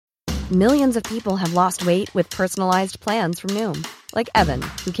Millions of people have lost weight with personalized plans from Noom. Like Evan,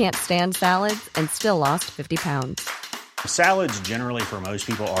 who can't stand salads and still lost 50 pounds. Salads generally for most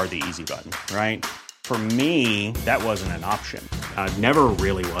people are the easy button, right? For me, that wasn't an option. I never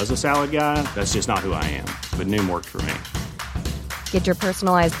really was a salad guy. That's just not who I am. But Noom worked for me. Get your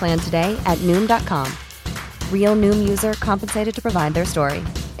personalized plan today at Noom.com. Real Noom user compensated to provide their story.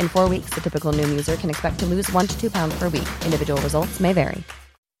 In 4 weeks, the typical Noom user can expect to lose 1 to 2 pounds per week. Individual results may vary.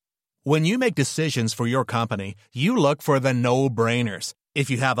 When you make decisions for your company, you look for the no-brainers.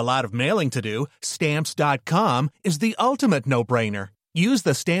 If you have a lot of mailing to do, Stamps.com is the ultimate no-brainer. Use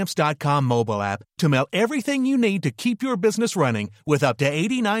the Stamps.com mobile app to mail everything you need to keep your business running with up to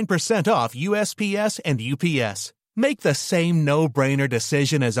 89% off USPS and UPS. Make the same no-brainer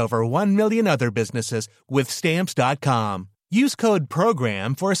decision as over 1 million other businesses with Stamps.com. Use code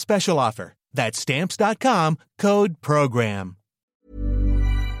PROGRAM for a special offer. That's Stamps.com, code PROGRAM.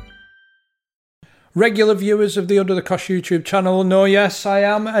 Regular viewers of the Under the Cosh YouTube channel know, yes, I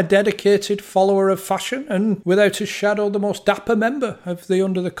am a dedicated follower of fashion and without a shadow the most dapper member of the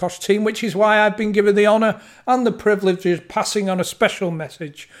Under the Cosh team, which is why I've been given the honour and the privilege of passing on a special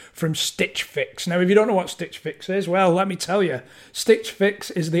message from Stitch Fix. Now, if you don't know what Stitch Fix is, well, let me tell you. Stitch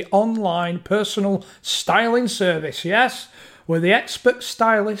Fix is the online personal styling service, yes, where the expert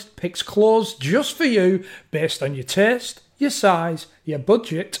stylist picks clothes just for you based on your taste, your size, your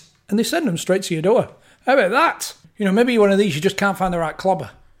budget, and they send them straight to your door. How about that? You know, maybe you're one of these, you just can't find the right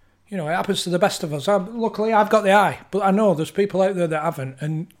clobber. You know, it happens to the best of us. Luckily, I've got the eye, but I know there's people out there that haven't,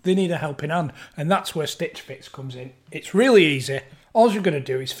 and they need a helping hand, and that's where Stitch Fix comes in. It's really easy. All you're going to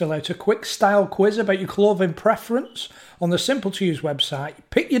do is fill out a quick style quiz about your clothing preference on the simple-to-use website,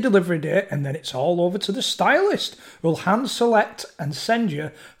 pick your delivery date, and then it's all over to the stylist, who'll hand-select and send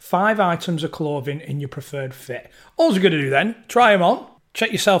you 5 items of clothing in your preferred fit. All you're going to do then, try them on,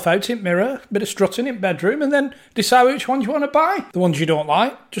 check yourself out in mirror, bit of strutting in bedroom, and then decide which ones you want to buy. The ones you don't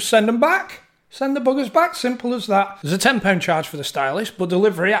like, just send them back. Send the buggers back, simple as that. There's a £10 charge for the stylist, but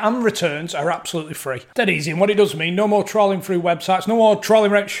delivery and returns are absolutely free. Dead easy, and what it does mean, no more trawling through websites, no more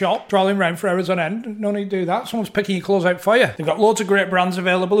trawling around shop, trawling around for hours on end. No need to do that. Someone's picking your clothes out for you. They've got loads of great brands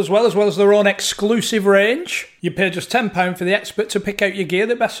available as well as their own exclusive range. You pay just £10 for the expert to pick out your gear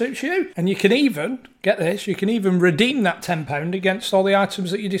that best suits you. And you can even, get this, you can even redeem that £10 against all the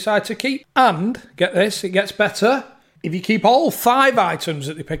items that you decide to keep. And, get this, it gets better. If you keep all 5 items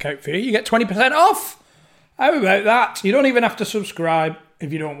that they pick out for you, you get 20% off. How about that? You don't even have to subscribe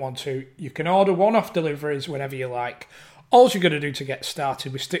if you don't want to. You can order one-off deliveries whenever you like. All you're going to do to get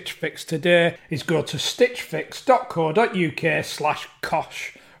started with Stitch Fix today is go to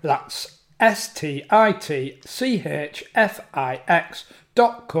stitchfix.co.uk/cosh. That's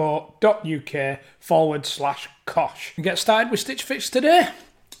stitchfix.co.uk/cosh. And get started with Stitch Fix today.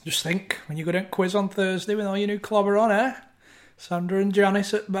 Just think, when you go to quiz on Thursday with all your new clobber on, Sandra and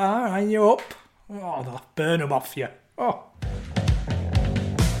Janice at bar, eyeing you up. Oh, they'll burn them off you. Oh.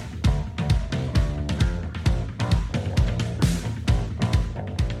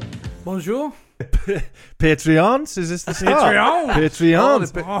 Bonjour. Patreons? Is this the start?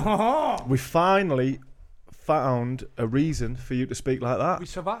 Patreons. Patreons. We finally found a reason for you to speak like that. Oui,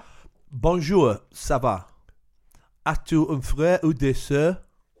 ça va? Bonjour, ça va? As-tu un frère ou des sœurs?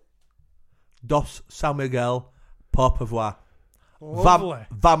 Dos San Miguel, por favor. Lovely.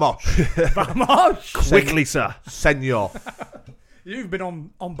 Vamos. Vamos. Quickly, sir. Senor. You've been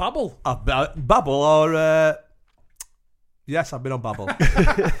on Babbel. Babbel or... Yes, I've been on Babbel.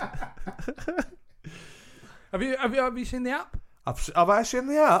 Have you seen the app? Have I seen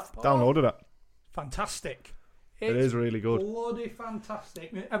the app? Downloaded it. Fantastic. It is really good. Bloody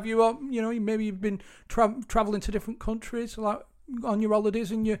fantastic. Have you, maybe you've been travelling to different countries, like on your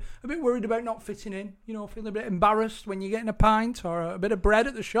holidays, and you're a bit worried about not fitting in, feeling a bit embarrassed when you're getting a pint or a bit of bread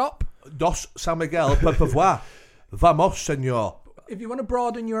at the shop? Dos San Miguel, por favor. Vamos, senor. If you want to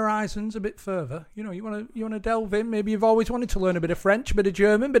broaden your horizons a bit further, you want to delve in. Maybe you've always wanted to learn a bit of French, a bit of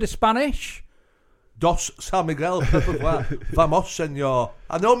German, a bit of Spanish. Dos San Miguel, por favor. Vamos, senor.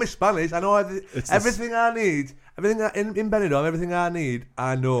 I know my Spanish. I know everything I need. Everything in Benidorm, everything I need,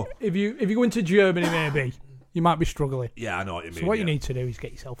 I know. If you go into Germany, maybe you might be struggling. Yeah, I know what you mean. So what you need to do is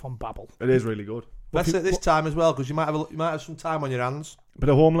get yourself on Babbel. It is really good. Best at this time as well, because you might have some time on your hands. Bit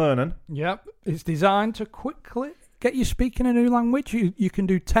of home learning. Yep, it's designed to quickly get you speaking a new language. You can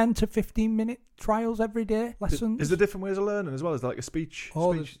do 10 to 15 minute trials every day, lessons. Is there different ways of learning as well? Is there like a speech?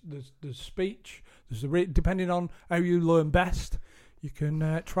 Oh, there's speech. Depending on how you learn best. You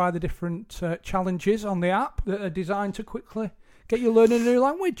can try the different challenges on the app that are designed to quickly get you learning a new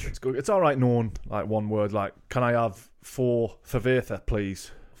language. It's good. It's all right knowing like one word, like, can I have 4 cerveza, please?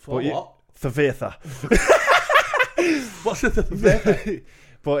 For what? Thevatha. What's a thevatha?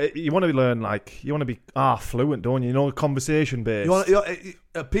 But you want to learn, you want to be fluent, don't you? You know, conversation based.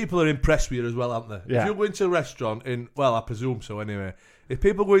 People are impressed with you as well, aren't they? Yeah. If you go into a restaurant I presume so anyway. If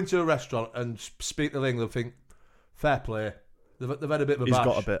people go into a restaurant and speak the language, they'll think, fair play. They've had a bit of a bash. He's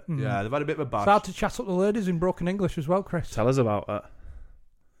got a bit. Yeah, they've had a bit of a bash. It's hard to chat up the ladies in broken English as well, Chris. Tell us about it.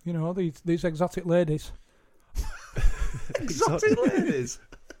 You know, these exotic ladies. Exotic ladies.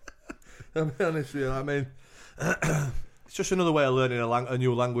 I'll be honest with you, it's just another way of learning a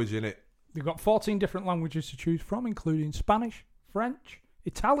new language, innit? They've got 14 different languages to choose from, including Spanish, French,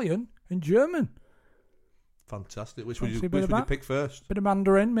 Italian, and German. Fantastic. Which would you pick first? Bit of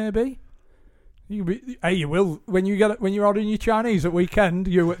Mandarin, maybe. You will when you're ordering your Chinese at weekend.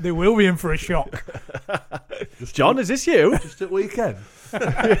 They will be in for a shock. John, is this you? Just at weekend.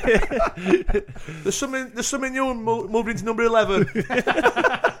 There's something new moved into number 11.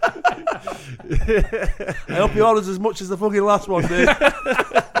 I hope he orders as much as the fucking last one did.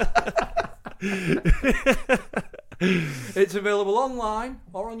 It's available online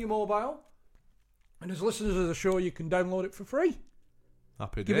or on your mobile. And as listeners of the show, you can download it for free.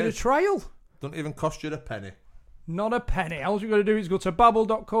 Happy days. Give it a trial. Don't even cost you a penny. Not a penny. All you've got to do is go to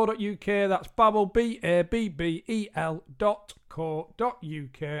babbel.co.uk. That's Babbel, BABBEL.co.uk,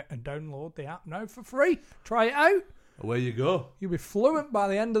 and download the app now for free. Try it out. Away you go. You'll be fluent by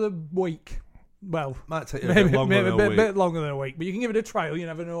the end of the week. Well, might take you a bit longer than a week. Bit longer than a week, but you can give it a trial. You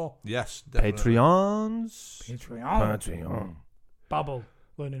never know. Yes, definitely. Patreon. Babbel,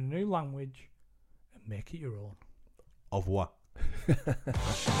 learning a new language and make it your own. Au revoir.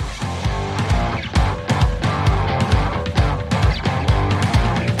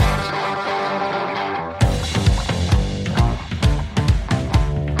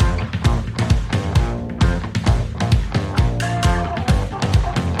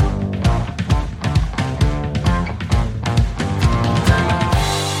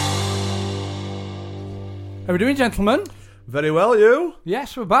 How are we doing, gentlemen? Very well, you?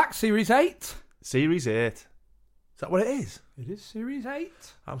 Yes, we're back. Series 8. Series 8. Is that what it is? It is Series 8.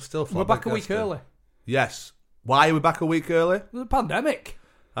 I'm still We're back a week early. Yes. Why are we back a week early? There's a pandemic.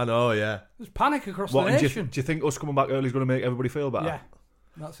 I know, yeah. There's panic across the nation. Do you think us coming back early is going to make everybody feel better?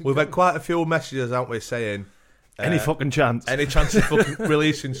 Yeah. We've had quite a few messages, haven't we, saying... any fucking chance. Any chance of fucking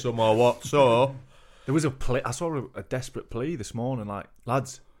releasing some or what? So... There was a plea. I saw a desperate plea this morning,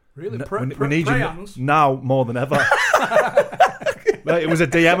 lads... Really? We need you now more than ever. It was a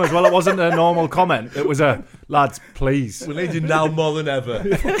DM as well. It wasn't a normal comment. It was a, lads, please. We need you now more than ever.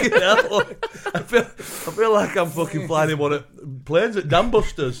 Fucking hell. I feel like I'm fucking flying in one of planes at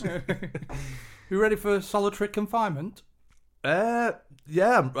Dambusters. You ready for solitary confinement? Yeah,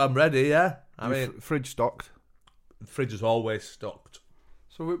 I'm ready, yeah. I mean, fridge stocked. The fridge is always stocked.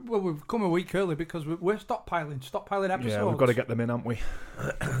 So we've come a week early because we're stockpiling episodes. Yeah, we've got to get them in, haven't we?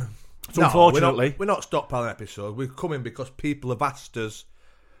 So no, unfortunately, we're not stockpiling episodes. We're coming because people have asked us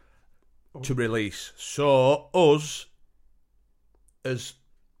to release. So us, as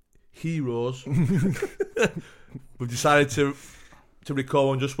heroes, we've decided to record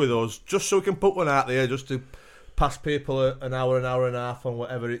one just with us, just so we can put one out there, just to pass people an hour and a half on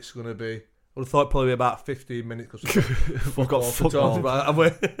whatever it's going to be. I would have thought probably about 15 minutes because we've got fuck all.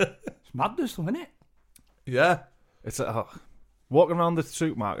 It's madness, isn't it? Yeah. It's walking around the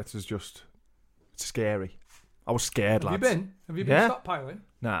supermarkets is just scary. I was scared, lads. Have you been stockpiling?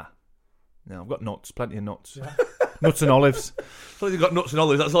 Nah. No, I've got nuts, plenty of nuts. Yeah. Nuts and olives. So you've got nuts and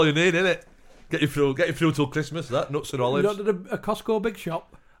olives, that's all you need, innit? Get you through till Christmas, that, nuts and olives. You not done a Costco big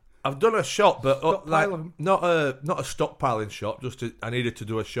shop? I've done a shop, but not a stockpiling shop, I needed to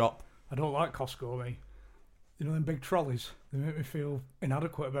do a shop. I don't like Costco, me. You know them big trolleys? They make me feel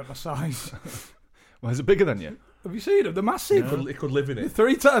inadequate about my size. Well, is it bigger than you? Have you seen them? They're massive. Yeah. It could live in it.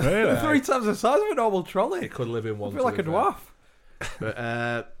 Three times the size of a normal trolley. It could live in one. I feel like a dwarf.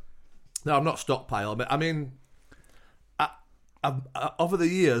 But, no, I'm not stockpiling. I mean, over the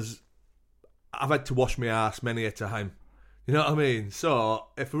years, I've had to wash my ass many a time. You know what I mean? So,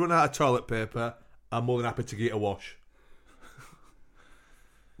 if we run out of toilet paper, I'm more than happy to get a wash.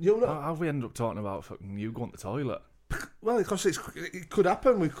 How have we ended up talking about fucking you going to the toilet? Well, because it could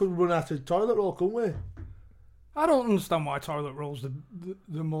happen. We could run out of toilet roll, couldn't we? I don't understand why toilet roll's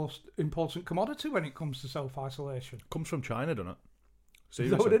the most important commodity when it comes to self-isolation. Comes from China, doesn't it?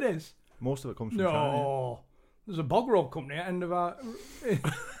 Seriously? Is that what it is? Most of it comes from China. No. There's a bog roll company at the end of our...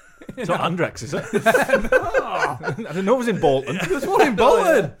 It's not Andrex, is it? No. I didn't know it was in Bolton. There's one in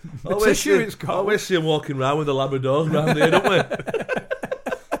Bolton. It's called. We see him walking around with the Labradors round here, don't we?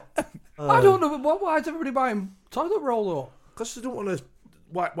 I don't know, but why is everybody buying toilet roll though? Because they don't want to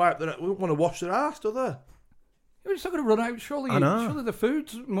wipe their... We don't want to wash their ass, do they? You're just not going to run out. Surely the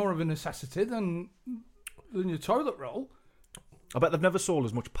food's more of a necessity than your toilet roll. I bet they've never sold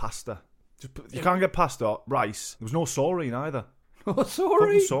as much pasta. You can't get pasta, rice. There was no saurine either. Oh,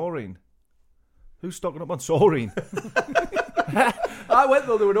 saurine? Saurine. Who's stocking up on saurine? I went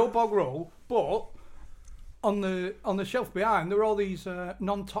though, there were no bog roll, but on the shelf behind there were all these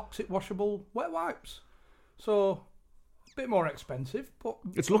non-toxic washable wet wipes. So a bit more expensive, but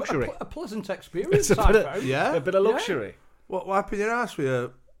it's luxury. A pleasant experience. It's a bit of luxury. Yeah. What, wiping your ass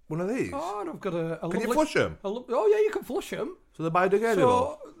with one of these? Oh, and I've got a Can you flush them? Oh yeah, you can flush them. So they're biodegradable?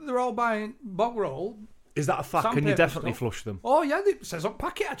 So they're all buying bog roll. Is that a fact? Can you definitely flush them? Oh yeah, it says on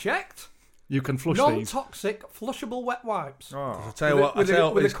packet. I checked. You can flush these. Non-toxic, flushable wet wipes. Oh. I'll tell you what. With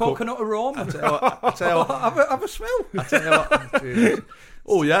a coconut aroma. I'll tell you what. Have a smell. I'll tell you what.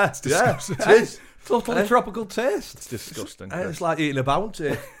 Oh yeah, it's disgusting. Yeah, it is. Totally tropical taste. It's disgusting. It's like eating a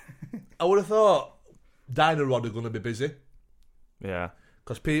Bounty. I would have thought Dino Rod are going to be busy. Yeah.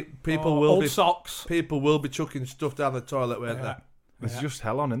 Because people will be socks. People will be chucking stuff down the toilet, won't they? There's just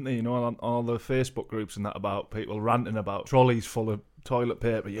hell on, isn't there? You know, on all the Facebook groups and that about people ranting about trolleys full of toilet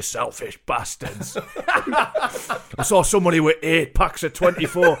paper. You selfish bastards. I saw somebody with 8 packs of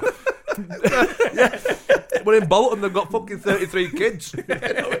 24. Yeah. We're in Bolton. They've got fucking 33 kids.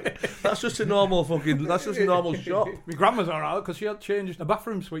 That's just a normal shop. My grandma's alright because she had changed a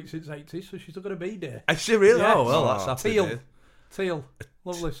bathroom suite since 80, so she's still got a B-day. Is she really? Yeah. Oh well, that's happy. Teal.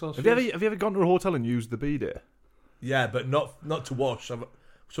 Lovely sauce. Have you ever gone to a hotel and used the bidet? Yeah, but not to wash.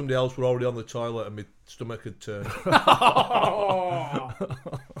 Somebody else were already on the toilet and my stomach had turned.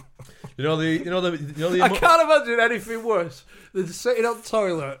 You know the. I can't imagine anything worse than sitting on the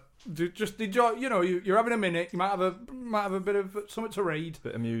toilet. Just enjoy. You know, you're having a minute. You might have a bit of something to read.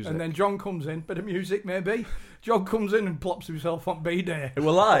 Bit of music. And then John comes in. Bit of music maybe. John comes in and plops himself on B-Day. It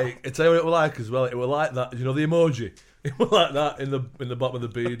were like. I tell you what it were like as well. It were like that. You know the emoji. It were like that in the bottom of the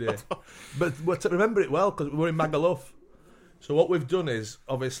B-Day. But remember it well because we're in Magaluf. So what we've done is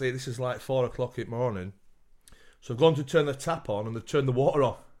obviously this is like 4 o'clock in the morning. So I've gone to turn the tap on and they've turned the water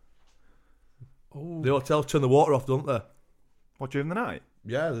off. Ooh. The hotels turn the water off, don't they? What, during the night?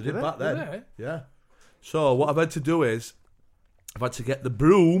 Yeah, they did back then. Did they? Yeah. So what I've had to do is I've had to get the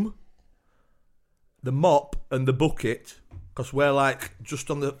broom, the mop and the bucket because we're like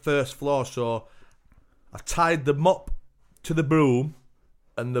just on the first floor. So I tied the mop to the broom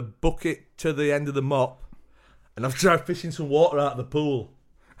and the bucket to the end of the mop and I've tried fishing some water out of the pool.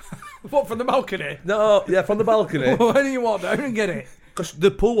 What, from the balcony? No, yeah, from the balcony. Why do you walk down and get it? Because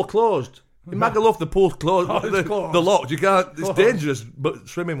the pool were closed. In Magaluf, the pool's closed. Oh, it's closed. The locked. You can't. It's dangerous, but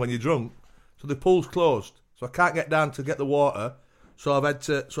swimming when you're drunk. So the pool's closed. So I can't get down to get the water. So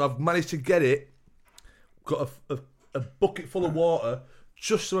I've managed to get it. Got a bucket full of water.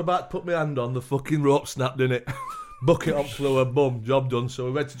 Just so I'm about to put my hand on, the fucking rope snapped in it. Bucket up flew her bum. Job done.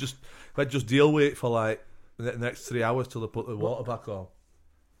 So we had to just deal with it for like the next 3 hours till they put the water back on.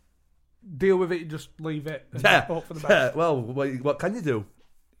 Deal with it. Just leave it. And hope for the best. Yeah. Well, what can you do?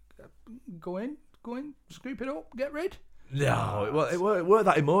 Go in, scoop it up, get rid. No, it weren't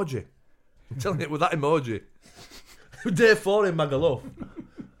that emoji. I'm telling you, it was that emoji. Day 4 in Magaluf.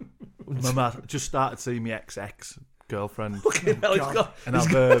 Mama just started seeing me ex-girlfriend. Fucking hell,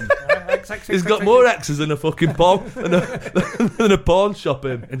 He's got more exes than a fucking porn than a pawn shop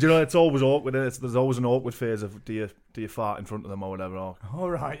in. And do you know it's always awkward. There's always an awkward phase of do you fart in front of them or whatever. All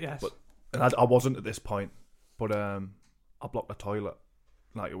right, yes. And I wasn't at this point, but I blocked the toilet.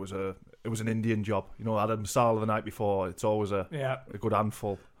 Like it was an Indian job. You know, I had a masala the night before. It's always a good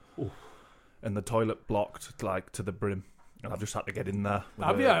handful. Oof. And the toilet blocked like to the brim. And I've just had to get in there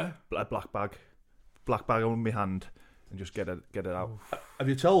with a black bag on my hand and just get it out. Have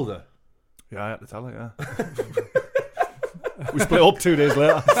you told her? Yeah, I had to tell her, yeah. We split up 2 days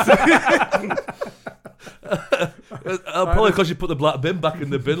later. Probably because you put the black bin back in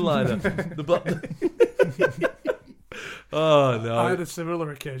the bin liner. The black. Oh no! I had a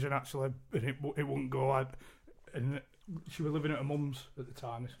similar occasion actually, and it wouldn't go. And she was living at her mum's at the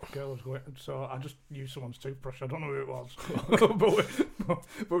time. This girl was going, so I just used someone's toothbrush. I don't know who it was,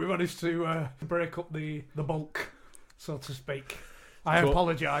 but we managed to break up the bulk, so to speak. I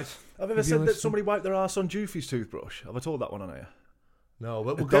apologise. Have you ever said that somebody wiped their arse on Joofy's toothbrush? Have I told that one on here? No,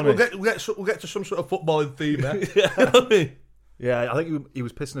 but we'll get to some sort of footballing theme. Yeah, yeah. I think he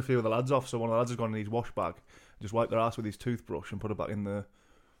was pissing a few of the lads off, so one of the lads has gone in his wash bag. Just wipe their ass with his toothbrush and put it back in the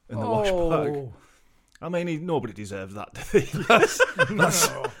wash bag. I mean, nobody deserves that.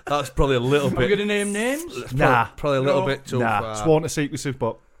 That's probably a little bit. Are we going to name names? Nah, probably a little bit too far. Sworn to secrecy,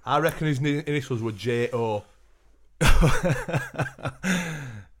 but I reckon his initials were J.O.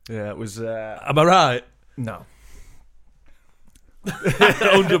 Yeah, it was. Am I right? No.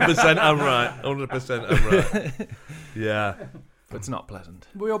 100% I'm right. 100% I'm right. Yeah. It's not pleasant.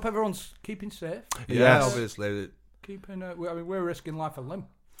 We hope everyone's keeping safe. Yeah, obviously. Keeping. We're risking life and limb.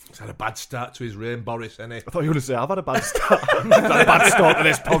 He's had a bad start to his reign, Boris, hasn't he? I thought you were going to say, I've had a bad start. I've had a bad start to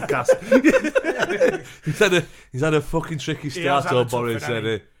this podcast. he's had a fucking tricky start, old Boris, hasn't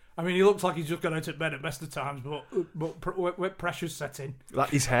he? I mean, he looks like he's just got out of bed at best of times, but pressure's setting.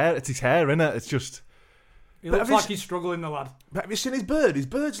 Like his hair, it's his hair, innit? It's just... He looks like he's struggling, the lad. But have you seen his bird? His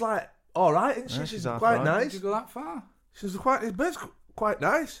bird's like, alright, isn't she? Yeah, she's half quite right. nice. Did you go that far? His bird's quite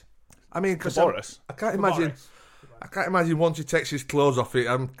nice. I mean, because Boris? I can't imagine... I can't imagine once he takes his clothes off it.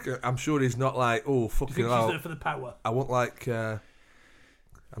 I'm sure he's not like, oh, fucking Do you think hell. she's there for the power? I won't like. I'm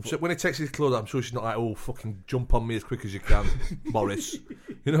sure when he takes his clothes, I'm sure she's not like, oh, fucking jump on me as quick as you can, Boris.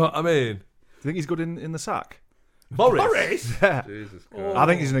 You know what I mean? Do you think he's good in the sack? Boris? Yeah. Jesus Christ. I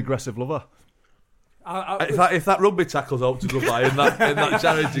think he's an aggressive lover. If that rugby tackle's out to go by in that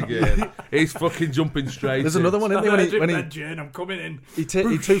charity game, he's fucking jumping straight. There's another one, isn't there? When he Jane, I'm coming in. he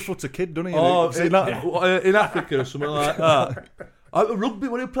 2-foot a kid, doesn't he? Oh, Seen that? in Africa or something like that. Rugby,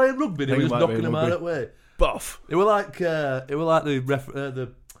 when he was playing rugby, he I think was it might knocking be him rugby. out of way. Buff. It was like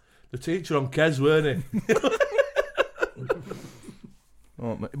the teacher on Kes, weren't he?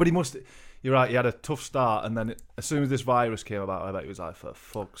 Oh, but he must... You're right, he had a tough start, and then as soon as this virus came about, I bet he was like, for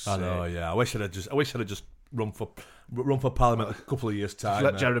fuck's sake. I know, yeah. I wish I'd have just run for Parliament a couple of years' time.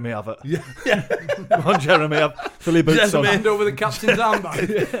 Let Jeremy have it. Yeah. Come on, Jeremy, fill your boots on. Hand over the captain's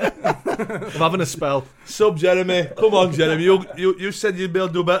armband. I'm having a spell. Sub Jeremy, come on, Jeremy. You said you'd be able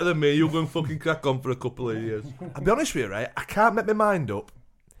to do better than me. You're going to fucking crack on for a couple of years. I'll be honest with you, right? I can't make my mind up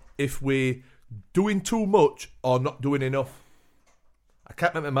if we're doing too much or not doing enough. I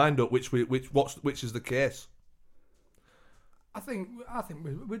can't make my mind up which is the case. I think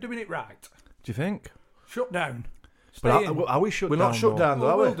we're doing it right. Do you think? Shut down. But Stay in. are we shut We're down? not shut down, though,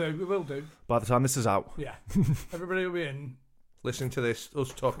 are we? We will do. By the time this is out. Yeah. Everybody will be in. Listen to this,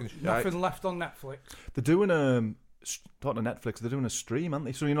 us talking shit. Nothing left on Netflix. They're doing talking to Netflix, they're doing a stream, aren't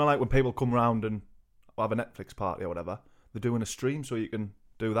they? So, you know, like when people come round and have a Netflix party or whatever, they're doing a stream so you can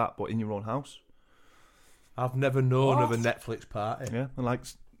do that, but in your own house. I've never known of a Netflix party. Yeah, and like,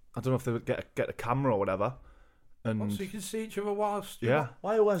 I don't know if they would get a camera or whatever. And So you can see each other whilst... yeah.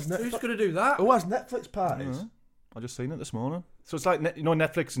 Why was Netflix? Who's going to do that? Who has Netflix parties? I just seen it this morning. So it's like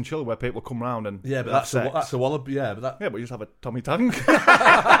Netflix and chill where people come round and Yeah, but have sex. that's a wallaby. Yeah, but that Yeah, but you just have a Tommy Tank.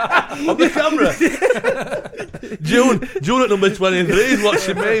 on the camera. June at number 23 is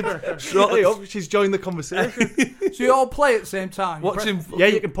watching me. Hey, oh, she's joined the conversation. So you all play at the same time. Watching, Yeah,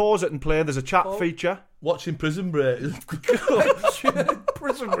 you can pause it and play. There's a chat feature. watching Prison Break.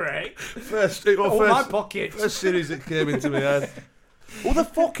 Prison Break. First My pocket. first series that came into my head. Who the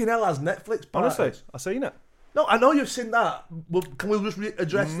fucking hell has Netflix parties? Honestly, I seen it. No, I know you've seen that. Well, can we just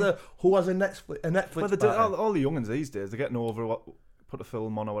address the who has a Netflix Well, party? all the youngins these days, they're getting over what put a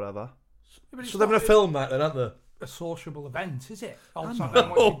film on or whatever. So they're going to film that then, aren't they? A sociable event, is it? I'm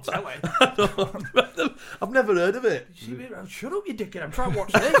watching telly. I've never heard of it. Shut up, you dickhead. I'm trying to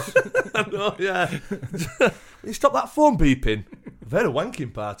watch this. I know, yeah. You stop that phone beeping. Very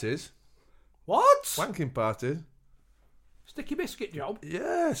wanking parties. What? Wanking parties. Sticky biscuit job?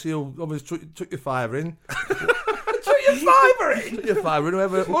 Yeah, so you obviously took your fiver in. Took your fiver in? Took your fiver in,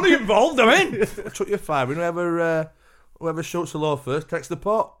 whoever... Money involved, I'm in. Took your fiver in, whoever shoots hello first takes the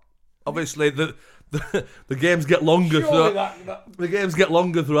pot. Obviously, the games get longer Surely throughout... The games get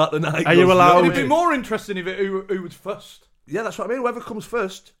longer throughout the night. Are you allowed- It'd be more interesting if who was first. Yeah, that's what I mean. Whoever comes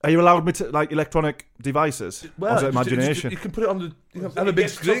first. Are you allowed me to like electronic devices? Well, or is it imagination? You can put it on the... You have a big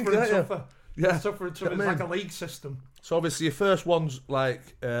screen, can't you? Yeah. Tougher and tougher. It's like a league system. So obviously your first one's like...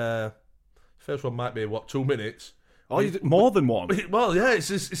 first one might be, 2 minutes? Oh, you did more than one. Well, yeah,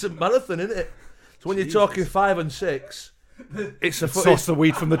 it's a marathon, isn't it? So when you're talking 5 and 6, it's a... Sauce the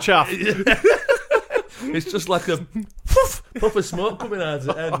weed from the chaff. It's just like a puff of smoke coming out at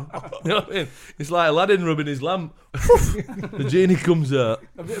the end. You know what I mean? It's like Aladdin rubbing his lamp. The genie comes out.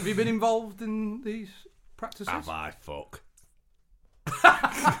 Have you been involved in these practices? Have I? Fuck.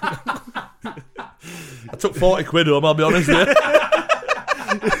 I took 40 quid home, I'll be honest with you.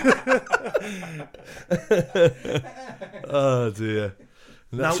 Oh dear.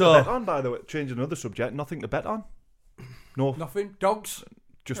 Now So- to bet on, by the way, changing another subject, nothing to bet on. No, Nothing? Dogs?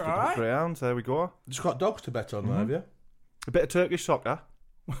 just a Alright. greyhounds. There we go. Just got dogs to bet on, have you? A bit of Turkish soccer.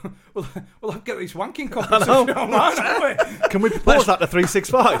 Well, I've got these wanking competitions online, haven't we? Can we propose that to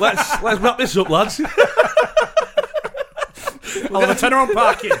 365? Let's wrap this up, lads. I'll have a tenner on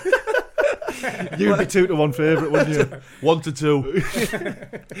parking. You'd be 2-1 favourite, wouldn't you?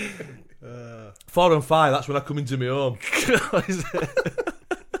 1-2. 4 and 5. That's when I come into my home.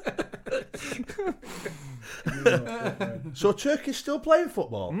 So Turkey's still playing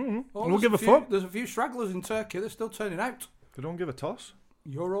football? Well, We'll give a fuck. There's a few stragglers in Turkey. They're still turning out. They don't give a toss.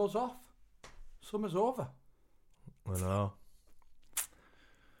 Euros off. Summer's over. I know.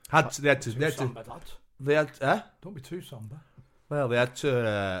 They had Don't be too somber. Well, they had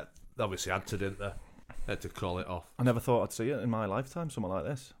to. Obviously, had to, didn't they? They had to call it off. I never thought I'd see it in my lifetime, something like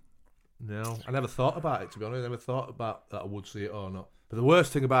this. No, I never thought about it, to be honest. I never thought about that I would see it or not. But the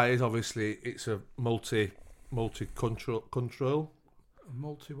worst thing about it is, obviously, it's a multi-control.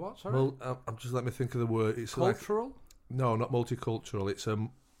 Multi what? Sorry. I'm just let me think of the word. It's cultural. No, not multicultural. It's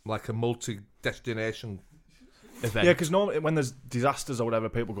like a multi-destination event. Yeah, because normally when there's disasters or whatever,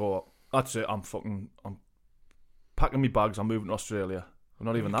 people go, "That's it. I'm packing my bags. I'm moving to Australia."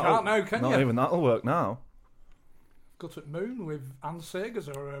 Not even that. Can't now, can you? Not even that'll work now. Got at Moon with Anne Sagers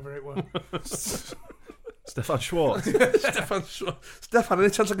or whoever it was. Stefan Schwartz. Stefan, any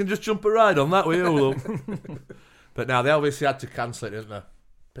chance I can just jump a ride on that with you? But now they obviously had to cancel it, didn't they?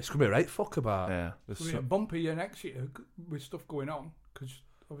 But it's going to be a right fuck about. Yeah. It's going to be a bumpy year next year with stuff going on, because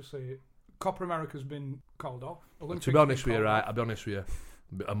obviously Copa America's been called off. Olympics to be honest with you, right, I'll be honest with you.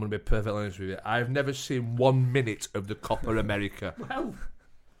 I'm going to be perfectly honest with you. I've never seen 1 minute of the Copa America. Well,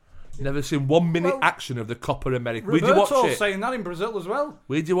 never seen 1 minute action of the Copa America. Where'd you watch it? Saying that in Brazil as well.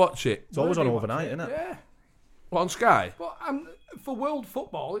 Where'd you watch it? It's always on overnight, isn't it? Yeah. What, on Sky? But for world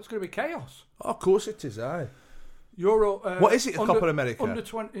football, it's going to be chaos. Oh, of course it is, aye. Euro. What is it, Copa America? Under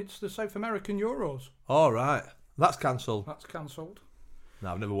 20. It's the South American Euros. All right. That's cancelled. That's cancelled.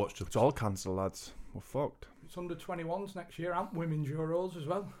 No, I've never watched it. It's all cancelled, lads. We're fucked. It's under 21s next year and women's Euros as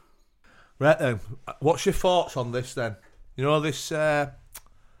well. Right then, what's your thoughts on this then? You know this,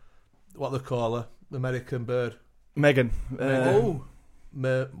 what they call her, the American bird? Megan.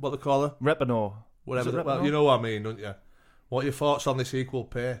 What they call her? Rapinoe. Whatever. Well, you know what I mean, don't you? What are your thoughts on this equal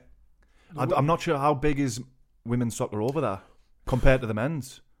pay? I'm not sure how big is women's soccer over there compared to the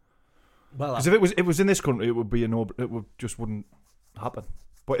men's. Well, because if it was in this country, it would be wouldn't happen.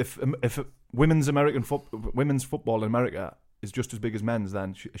 But if women's football in America is just as big as men's,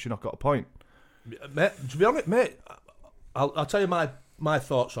 then she not got a point. Mate, to be honest, mate, I'll tell you my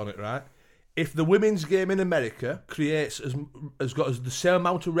thoughts on it. Right, if the women's game in America creates has got the same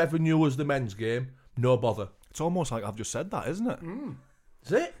amount of revenue as the men's game, no bother. It's almost like I've just said that, isn't it?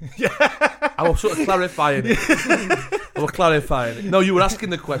 Is it? Yeah. I was sort of clarifying it. No, you were asking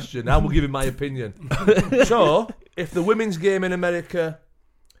the question. I will give you my opinion. So, if the women's game in America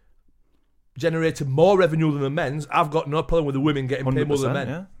generated more revenue than the men's, I've got no problem with the women getting paid more than the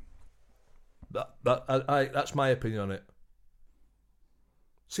men. Yeah. That's my opinion on it.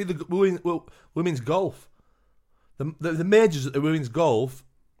 See, the women's golf, the majors at the women's golf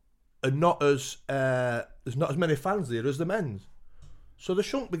are not as there's not as many fans there as the men's, so they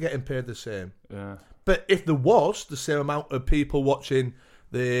shouldn't be getting paid the same. Yeah. But if there was the same amount of people watching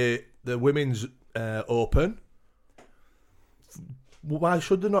the women's Open, why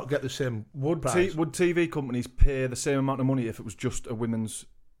should they not get the same price? Would TV companies pay the same amount of money if it was just a women's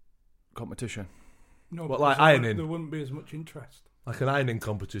competition? No, what, like ironing? There wouldn't be as much interest. Like an ironing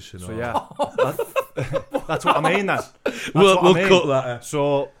competition. So yeah, that's what I mean. We'll cut that.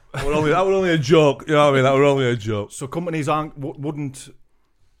 So that were only a joke. You know what I mean? That were only a joke. So companies wouldn't.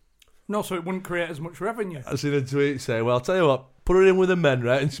 No, so it wouldn't create as much revenue. I seen a tweet say, "Well, I'll tell you what, put her in with the men,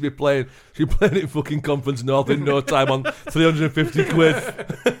 right? And she'll be playing it in fucking Conference North in no time on 350 quid.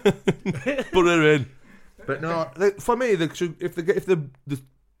 Put her in." But no, for me, if they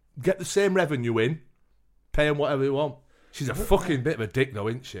get the same revenue in, pay them whatever they want. She's a fucking bit of a dick, though,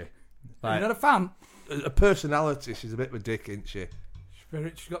 isn't she? Like, you're not a fan? A personality, she's a bit of a dick, isn't she?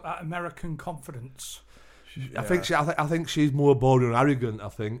 She's got that American confidence. I think she's more boring and arrogant, I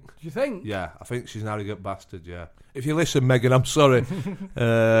think. Do you think? Yeah, I think she's an arrogant bastard, yeah. If you listen, Megan, I'm sorry.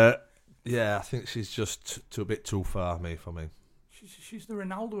 Yeah, I think she's just a bit too far for me. She's the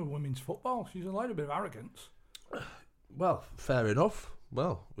Ronaldo of women's football. She's a little bit of arrogance. Well, fair enough.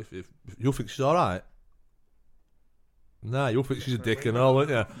 Well, if you think she's all right. Nah, you think she's a dick and all, don't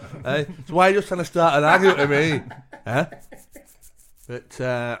you? Hey? So why are you just trying to start an argument with me? Huh? But,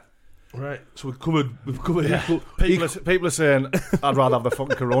 right, so we've covered yeah. People are saying, I'd rather have the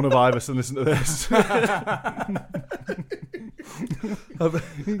fucking coronavirus than listen to this.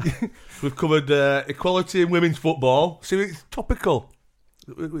 We've covered equality in women's football. See, it's topical.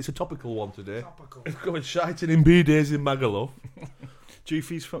 It's a topical one today. We've covered shiting in B-days in Magaluf.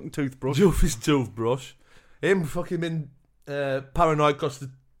 Juffy's fucking toothbrush. Him fucking been paranoid because the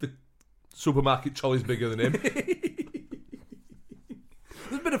supermarket trolley's bigger than him.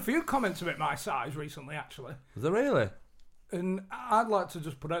 There's been a few comments about my size recently, actually. Is there really? And I'd like to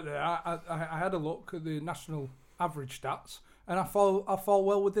just put out there, I had a look at the national average stats, and I fall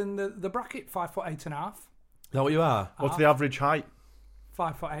well within the bracket, 5'8.5". Is that what you are? What's the average height?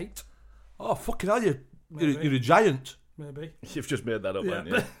 5'8". Oh, fucking hell, you're a giant. Maybe. You've just made that up, haven't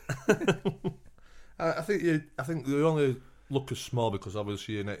you? I think you only look as small because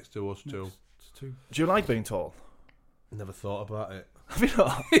obviously you're next to us too. Do you like being tall? Never thought about it. Have you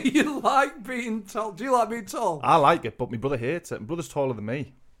not? You like being tall? Do you like being tall? I like it, but my brother hates it. My brother's taller than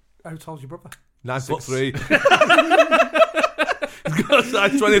me. How tall's your brother? 9'3". He's got a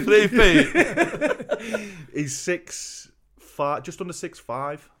size 23 feet. He's 6'5", just under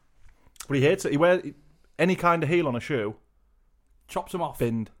 6'5". But he hates it. He wears any kind of heel on a shoe. Chops them off.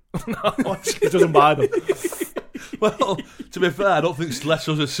 Binned. No, he doesn't buy them. Well, to be fair, I don't think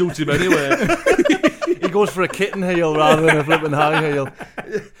Slessos would suit him anyway. He goes for a kitten heel rather than a flipping high heel.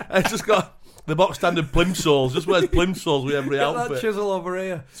 It's just got the box standard plimsolls. Just wears plimsolls with every Get outfit. that chisel over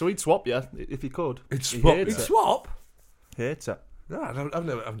here. So he'd swap you if he could. He'd He swap. hates He'd it. swap? Hates it. No, I've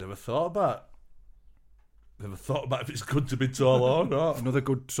never thought about. Never thought about if it's good to be tall or not. Another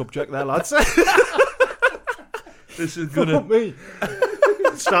good subject there, lads. This is gonna me.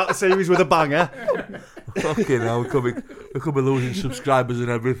 Start the series with a banger. fucking hell. We could be losing subscribers and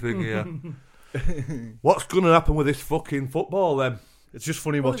everything here. What's gonna happen with this fucking football then? It's just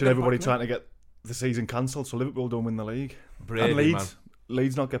funny Well, watching they've got everybody back, trying to get the season cancelled so Liverpool don't win the league. Brady, and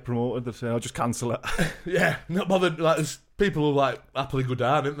Leeds not get promoted. They say, "I'll just cancel it." Yeah, not bothered. Like, there's people who like happily go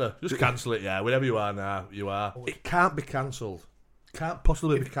down, isn't there? Just cancel it. Yeah, wherever you are now, you are. It can't be cancelled. Can't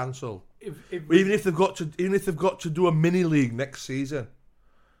possibly be cancelled. Even if they've got to do a mini league next season.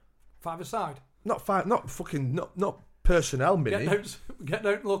 5-a-side. Not personnel mini. Get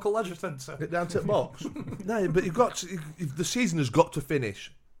down local leisure centre. Get down to the box. No, but you've got to. The season has got to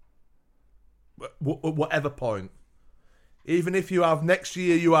finish. At whatever point, even if you have next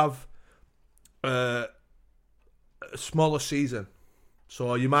year, you have a smaller season,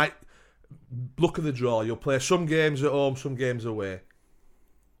 so you might look at the draw. You'll play some games at home, some games away.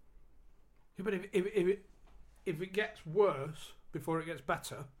 Yeah, but if it gets worse before it gets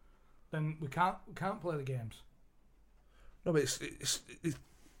better, then we can't play the games. No, but it's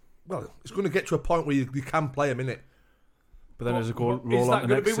going to get to a point where you can play them, innit? But then as a goal roll on to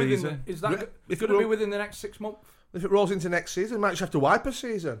next season. Is that going to be within the next 6 months? If it rolls into next season, we might just have to wipe a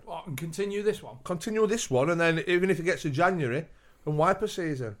season. What, and continue this one? Continue this one, and then even if it gets to January, and wipe a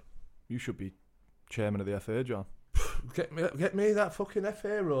season. You should be chairman of the FA, John. Get me that fucking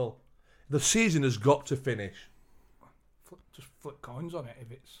FA role. The season has got to finish. Just flip coins on it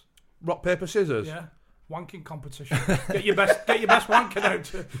if it's Rock, paper, scissors. yeah. Wanking competition. Get your best wanking out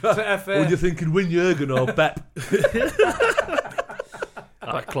to FA. What are you thinking, win Jurgen or Pep?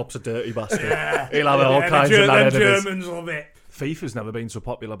 That Klopp's a dirty bastard. He'll have all kinds of them narratives. Germans love it. FIFA's never been so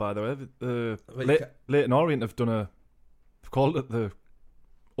popular, by the way. Leyton Orient have they've called it the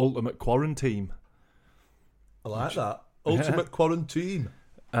Ultimate Quarantine. I like that. Ultimate Quarantine.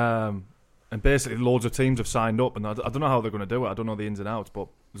 And basically loads of teams have signed up, and I don't know how they're going to do it. I don't know the ins and outs, but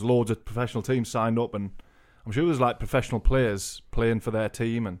there's loads of professional teams signed up, and I'm sure there's like professional players playing for their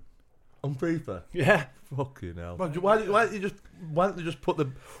team. And On FIFA? yeah, Fucking hell. Why don't you just put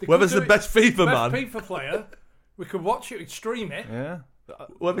the... Whoever's the best FIFA man... Best FIFA player, we could watch it, stream it. yeah.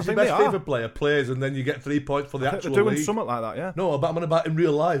 Whoever's the I think best they are. FIFA player plays, and then you get 3 points for the I think actual they're doing league. something like that, yeah. No, I'm about in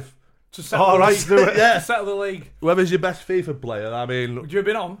real life. To settle Oh, the right, league. do it. Yeah. To settle the league. Whoever's your best FIFA player, I mean... Would you have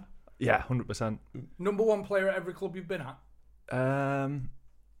been on? Yeah, 100%. Number one player at every club you've been at? I'm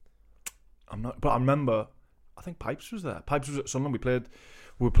not, but I remember. I think Pipes was there. Pipes was at Sunderland.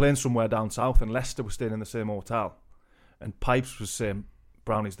 We were playing somewhere down south, and Leicester was staying in the same hotel. And Pipes was saying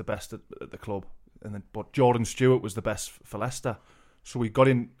Brownie's the best at the club, but Jordan Stewart was the best for Leicester. So we got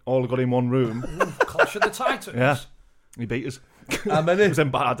in one room. Clash of the Titans. Yeah, he beat us. How many? It was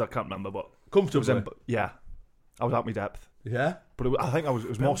in bad. I can't remember, but Comfortably? yeah, I was out my depth. Yeah? But I think it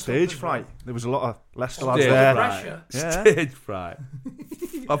was more stage fright. There was a lot of Leicester lads Stage there. fright. Pressure. Yeah. Stage fright.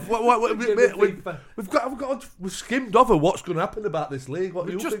 We've skimmed over what's going to happen about this league. What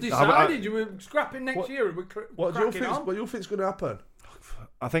do We you just think? decided you were scrapping next year and we're What do you cracking on. think's going to happen?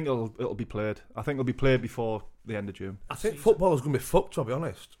 I think it'll be played. I think it'll be played before the end of June. I think football is going to be fucked, to be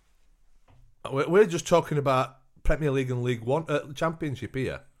honest. We're just talking about Premier League and League One, Championship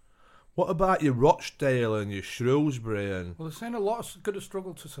here. What about your Rochdale and your Shrewsbury and... Well, they're saying a lot going to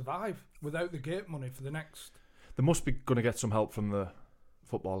struggle to survive without the gate money for the next... They must be going to get some help from the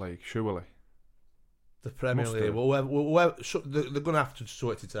Football League, surely. The Premier Must League? do. Well, they're going to have to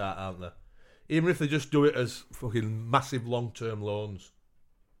sort it out, aren't they? Even if they just do it as fucking massive long-term loans.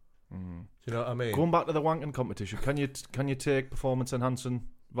 Do you know what I mean? Going back to the wanking competition, can you take performance-enhancing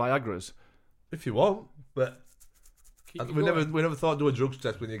Viagra's? If you want, but we never thought do a drugs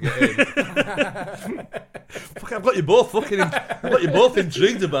test when you get in. Fuck, I've got you both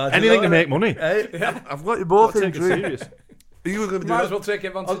intrigued about it. Anything to make money. Hey, I've got you both Take it intrigued. serious. You were going to might as well take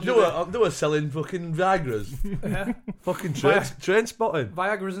advantage. I'll do a selling fucking Viagra's. Yeah. Fucking train spotting.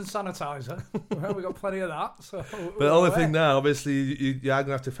 Viagra's and sanitizer. Well, we got plenty of that. So but the only thing now, obviously, you are going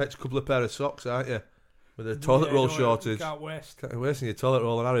to have to fetch a couple of pair of socks, aren't you? With the toilet roll shortage. Can't waste. Can't be wasting your toilet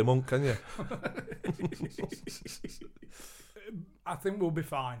roll on Harry Monk, can you? I think we'll be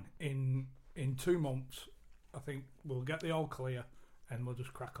fine in 2 months. I think we'll get the all clear and we'll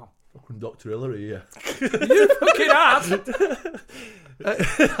just crack on. Fucking Dr. Hillary, yeah. You fucking ass!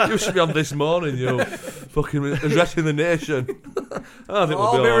 You should be on This Morning, you fucking addressing the nation. I think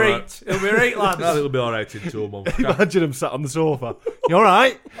we'll be alright. It'll be right, lads. I think we'll be alright in 2 months. Imagine him sat on the sofa. You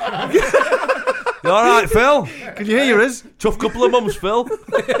alright? You alright, Phil? Can you hear us? Tough couple of mums, Phil.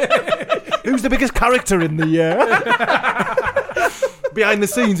 Who's the biggest character in the behind the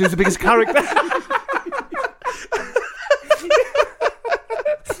scenes? Who's the biggest character?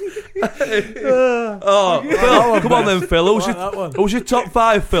 Phil, come on then, Phil. Who's your top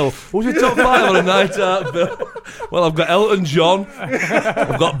 5, Phil? Who's your top 5 on a night out, Phil? Well, I've got Elton John,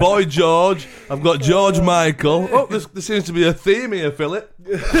 I've got Boy George, I've got George Michael. Oh, there seems to be a theme here, Philip.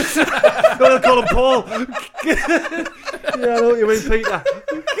 I'll call him Paul. Yeah, I know what you mean, Peter.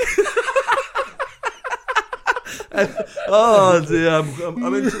 Oh dear,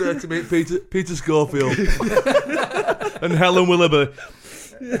 I'm into there to meet Peter Schofield and Helen Willoughby.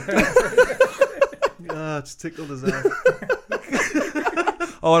 It's tickled us out.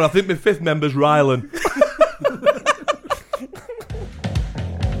 Oh, and I think my 5th member's Rylan.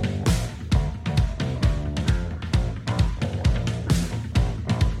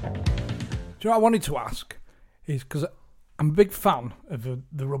 Do you know what I wanted to ask? Is because I'm a big fan of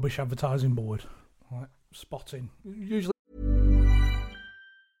the rubbish advertising board, like spotting. Usually,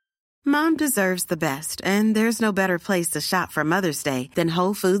 Mom deserves the best, and there's no better place to shop for Mother's Day than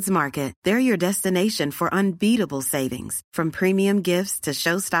Whole Foods Market. They're your destination for unbeatable savings, from premium gifts to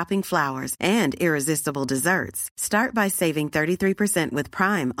show-stopping flowers and irresistible desserts. Start by saving 33% with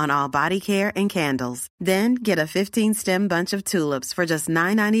Prime on all body care and candles. Then get a 15-stem bunch of tulips for just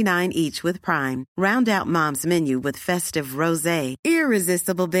 $9.99 each with Prime. Round out Mom's menu with festive rosé,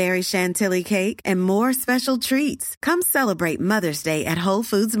 irresistible berry chantilly cake, and more special treats. Come celebrate Mother's Day at Whole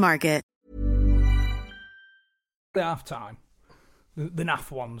Foods Market. half time, the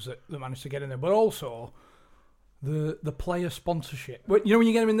naff ones that managed to get in there, but also the player sponsorship. You know when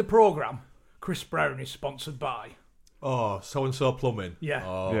you get them in the programme, Chris Brown is sponsored by. Oh, so-and-so plumbing. Yeah.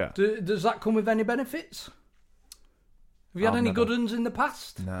 Oh. Yeah. Does that come with any benefits? Have you had any good ones in the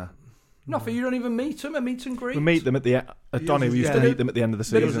past? Nah. Nothing. You don't even meet them at meet and greet. We meet them at the Donny. We used to meet them at the end of the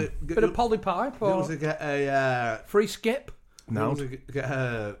season. Bit of poly pipe or Did get a free skip. No. Get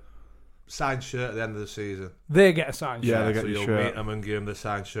a signed shirt at the end of the season. They get a signed shirt. Yeah, they get so a you'll shirt. meet them and give them the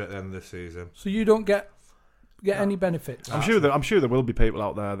signed shirt at the end of the season. So you don't get any benefits. I'm sure there will be people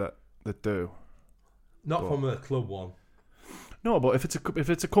out there that do. Not from the club one. No, but if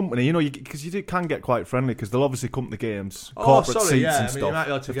it's a company, you know, because you can get quite friendly because they'll obviously come to the games, corporate seats and I mean, stuff. you might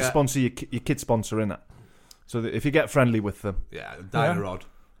be able to If they sponsor your kid sponsor in it, so that if you get friendly with them, Dynarod.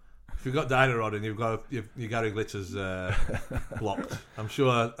 If you've got Dynarod and you've got your Gary Glitters blocked, I'm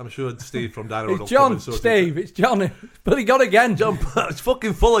sure Steve from Dynarod. It's John, Steve. It's John. But he got again. John, it's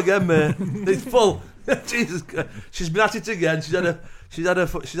fucking full again, mate. It's full. Jesus Christ. She's been at it again. She's had a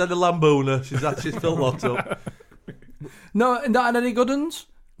Lambooner. She's filled locked up. No, not had any good ones.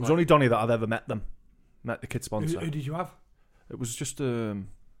 it was only Donny that I've ever met the kid sponsor. Who did you have? It was just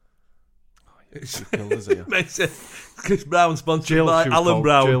It's killed us here. Chris Brown sponsored Jill, by Alan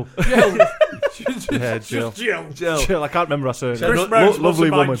Brown. Jill. Jill. Yeah, Jill. Jill. I can't remember her surname. Chris Brown's Lovely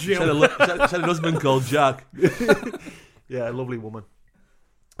sponsored by woman. She Jill. had an husband called Jack. Yeah, lovely woman.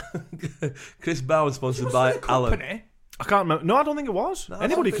 Chris Brown sponsored by Alan. Company? I can't remember. No, I don't think it was. No,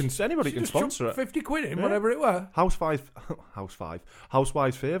 anybody Just can sponsor it. 50 quid in, Yeah. whatever it were. Housewife's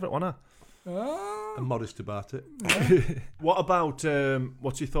favourite, wasn't it? I'm modest about it. What about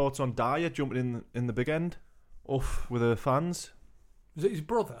what's your thoughts on Dyer jumping in the big end? Off with the fans? Was it his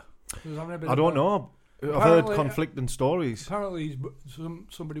brother? I don't know. I've heard conflicting stories. Apparently,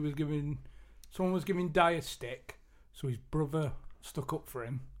 someone was giving Dyer a stick, so his brother stuck up for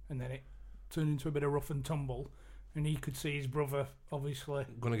him, and then it turned into a bit of rough and tumble, and he could see his brother obviously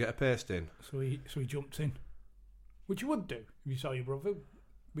Gonna get a paste in. so he jumped in, which you would do if you saw your brother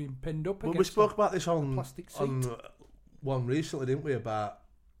being pinned up. Well, we spoke about this on plastic seat. on one recently, didn't we? About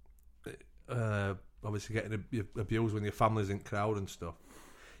obviously getting abused when your family's in crowd and stuff.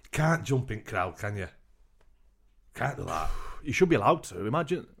 You can't jump in crowd, can you? Can't do that. You should be allowed to.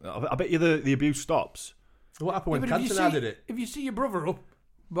 Imagine. I bet you the abuse stops. What happened when Cantona did it? If you see your brother up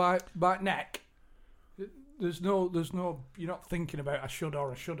by neck, there's no. You're not thinking about I should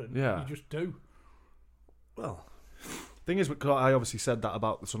or I shouldn't. Yeah. You just do. Well, thing is, because I obviously said that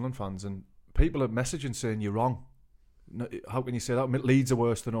about the Sunderland fans, and people are messaging saying you're wrong. No, how can you say that? Leeds are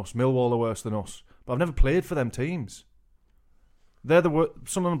worse than us. Millwall are worse than us. But I've never played for them teams. They're the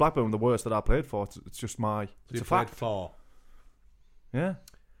Sunderland and Blackburn are the worst that I played for. It's just my. so It's you a played fact. 4. Yeah.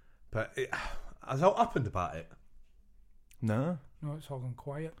 But has that happened about it? No. No, it's all gone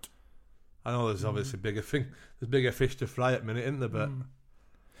quiet. I know there's obviously there's bigger fish to fry at the minute, isn't there? But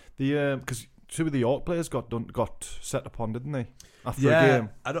the because 2 of the York players got set upon, didn't they? After a game.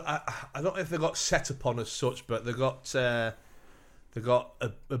 I don't know if they got set upon as such, but they got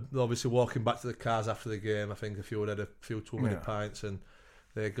obviously walking back to the cars after the game. I think a few had a few too many pints, and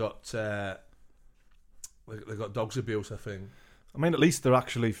they got dogs abuse, I think. I mean, at least they're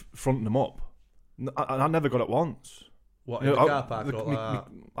actually fronting them up. I never got it once. What, in the car park?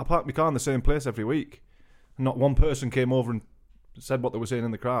 I park my car in the same place every week. Not one person came over and said what they were saying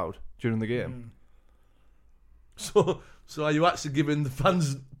in the crowd during the game. So are you actually giving the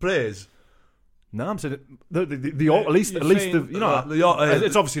fans praise? No, I'm saying the York, at least the York,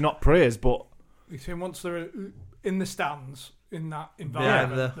 it's obviously not praise, but you're saying once they're in the stands in that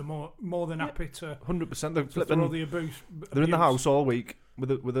environment, they're more than happy to 100%. They're in the house all week with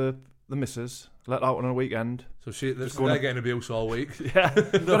the missus, let out on a weekend. So they're getting abuse all week. Yeah,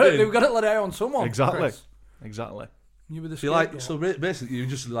 they've got to let out on someone. Exactly. Chris. Exactly. You were the so basically you're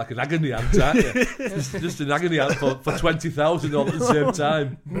just like an agony aunt, aren't you? just an agony aunt for 20,000 all at the same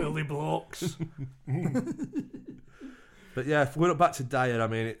time. Burly blokes. But yeah, if we went back to Dyer, I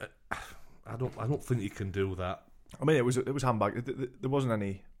mean, I don't think you can do that. I mean, it was handbag. There wasn't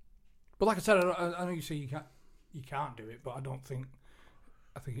any. But like I said, I know you say you can't do it, but I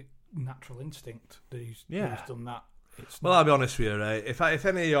think it's natural instinct that he's done that. Well, I'll be honest with you, right? If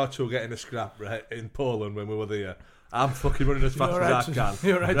any of you two get in a scrap, right, in Poland when we were there, I'm fucking running as fast as I can.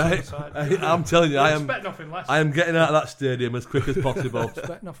 You're right. I'm telling you, I expect nothing less. I am getting out of that stadium as quick as possible.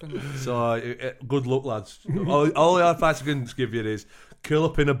 Expect nothing less. So good luck, lads. all the advice I can give you is curl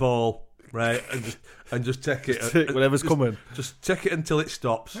up in a ball, right, and just take it. Take whatever's coming. Just take it until it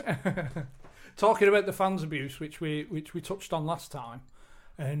stops. Talking about the fans abuse, which we touched on last time,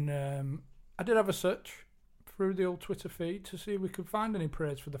 and I did have a search through the old Twitter feed to see if we could find any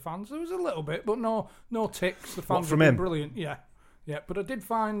praise for the fans. There was a little bit, but no ticks. The fans were brilliant. Yeah. But I did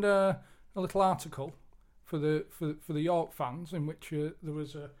find a little article for the York fans in which there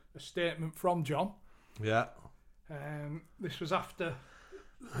was a statement from John. Yeah. This was after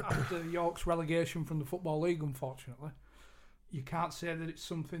York's relegation from the Football League. Unfortunately, you can't say that it's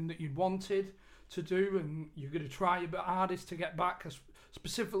something that you'd wanted to do, and you're going to try your hardest to get back.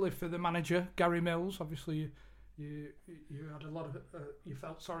 Specifically for the manager, Gary Mills. Obviously, you had a lot of you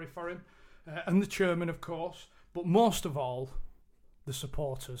felt sorry for him, and the chairman, of course. But most of all, the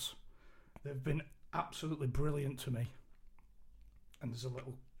supporters. They've been absolutely brilliant to me. And there's a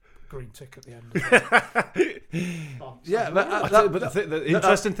little green tick at the end. But the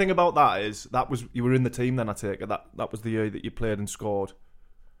interesting thing about that is you were in the team then. I take it that was the year that you played and scored.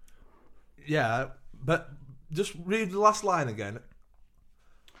 Yeah, but just read the last line again.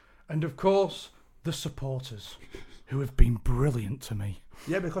 And of course, the supporters, who have been brilliant to me.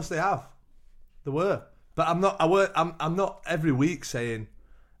 Yeah, because they have. They were. But I'm not every week saying,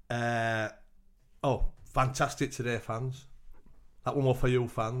 oh, fantastic today, fans. That one more for you,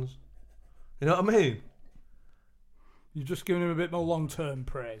 fans. You know what I mean? You're just giving them a bit more long-term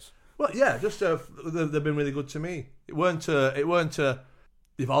praise. Well, yeah, just they've been really good to me. It weren't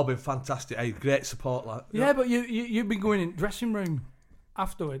you've all been fantastic. Hey, great support, like. Yeah, but you've been going in dressing room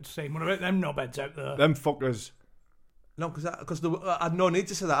afterwards saying, what about them knobheads out there? Them fuckers. No, because I had no need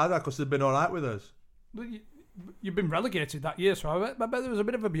to say that either, because they've been all right with us. You've been relegated that year, so I bet there was a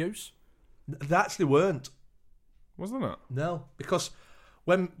bit of abuse. They actually weren't. Wasn't it? No, because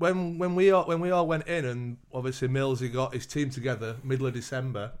when we all went in, and obviously Millsy got his team together middle of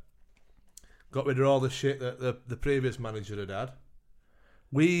December, got rid of all the shit that the previous manager had.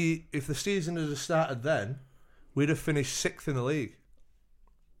 If the season had started then, we'd have finished 6th in the league.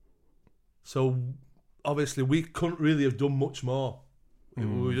 So obviously we couldn't really have done much more. We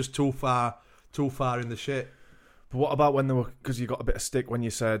were just too far in the shit. But what about when they were? Because you got a bit of stick when you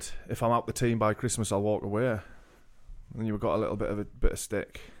said, "If I'm out the team by Christmas, I'll walk away." And you got a little bit of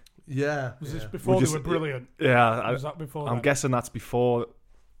stick. Yeah. Was this before they were brilliant? Yeah. Was that before? I'm guessing that's before.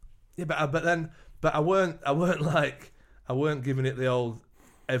 Yeah, but I weren't giving it the old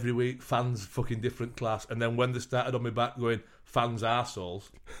every week fans fucking different class, and then when they started on my back going fans arseholes.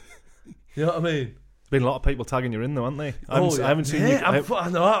 You know what I mean? Been a lot of people tagging you in though, haven't they? I haven't seen you. I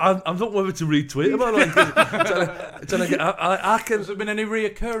know. I'm not whether to retweet them or not. Trying to get. I can. Has there been any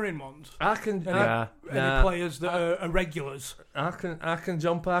reoccurring ones? I can. Any players that are regulars? I can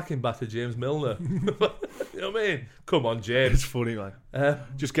John Parkin batter James Milner. You know what I mean? Come on, James. It's funny, man.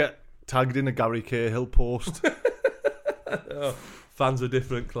 Just get tagged in a Gary Cahill post. Fans are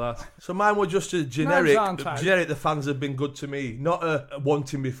different class. So mine were just a generic. The fans have been good to me, not a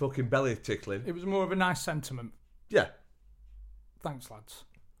wanting me fucking belly tickling. It was more of a nice sentiment. Yeah. Thanks, lads.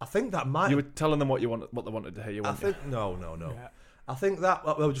 I think that might. You were telling them what they wanted to hear. You wanted. No. Yeah. I think that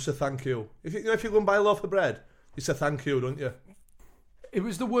was just a thank you. If you go and buy a loaf of bread, it's a thank you, don't you? It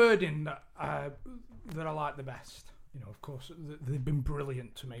was the wording that I like the best. You know, of course, they've been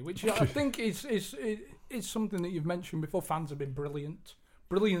brilliant to me, which I think is something that you've mentioned before. Fans have been brilliant.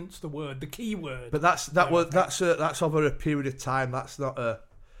 Brilliant's the word, the key word. But that's over a period of time. That's not a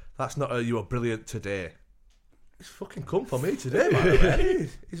you were brilliant today. He's fucking come for me today, man.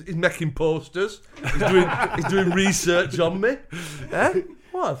 He's making posters. He's doing research on me.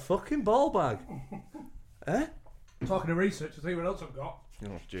 What a fucking ball bag. Talking of research, I'll tell you what else I've got.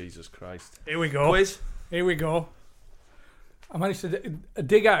 Oh, Jesus Christ. Here we go. Quiz. Here we go. I managed to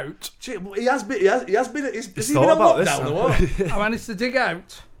dig out. He has been. Has he been thought on about lockdown this. or what? I managed to dig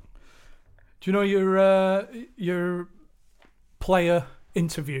out. Do you know your player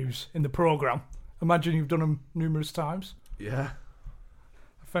interviews in the programme? Imagine you've done them numerous times. Yeah.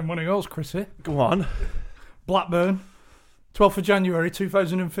 I found one of yours, Chrissy. Go on. Blackburn, 12th of January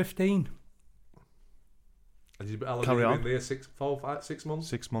 2015. Carry on. There 6 months.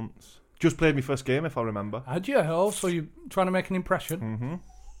 6 months. Just played my first game, if I remember. Had you? Oh, so you're trying to make an impression? Mm-hmm.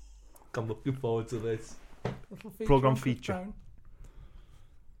 I'm looking forward to this. Programme feature.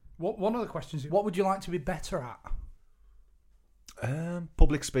 One of the questions is, what would you like to be better at?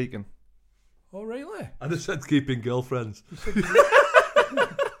 Public speaking. Oh, really? I just said keeping girlfriends.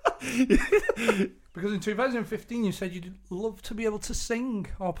 Because in 2015 you said you'd love to be able to sing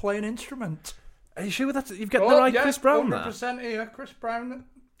or play an instrument. Are you sure that you've got the right Chris Brown 100% here, Chris Brown.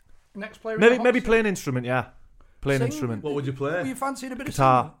 Next player. Maybe play an instrument, yeah. Play an Sing. instrument. What would you play? Were you fancying a bit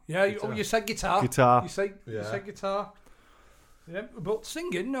Guitar. of singing? Yeah, you said guitar. Guitar. You said guitar. Yeah, but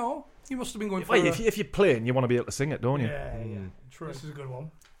singing, no. You must have been going for Wait, if you're playing, you want to be able to sing it, don't you? Yeah. True. This is a good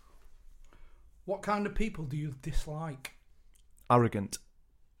one. What kind of people do you dislike? Arrogant.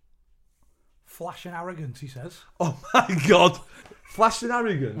 Flash and arrogance, he says. Oh my God. Flash and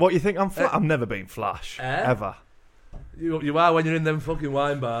arrogant. What, you think I'm Flash? I've never been Flash. Ever. You are when you're in them fucking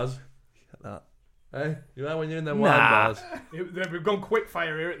wine bars. That. You are when you're in them wine bars. We've gone quick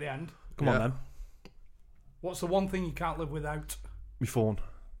fire here at the end. Come on then. What's the one thing you can't live without? My phone.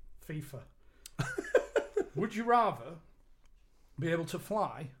 FIFA. Would you rather be able to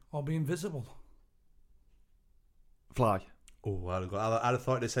fly or be invisible? Fly. Oh, I'd have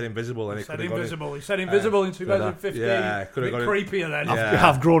thought they said invisible. He said invisible. He said invisible in 2015. Yeah, could have got creepier then. Yeah.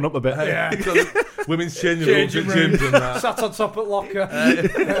 I've grown up a bit. Yeah. Women's changing rooms at gyms and that. Sat on top of locker.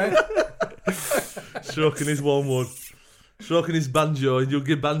 Stroking his wormwood. Stroking his banjo. You'll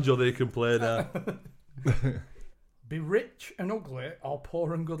give banjo that he can play now. Be rich and ugly or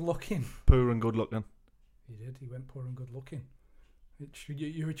poor and good looking? Poor and good looking. He did. He went poor and good looking.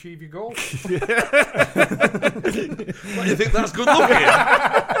 You achieve your goal. What, you think that's good looking?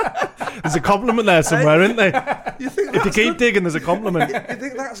 There's a compliment there somewhere, isn't there? You think if you keep digging, there's a compliment. You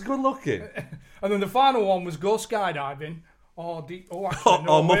think that's good looking? And then the final one was go skydiving or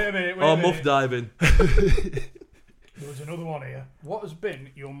muff diving. There was another one here. What has been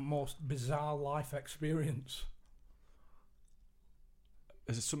your most bizarre life experience?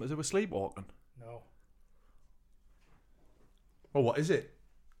 Is it something to do with sleepwalking? No. Oh, what is it?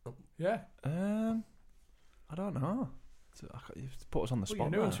 Yeah. I don't know. You've put us on the spot.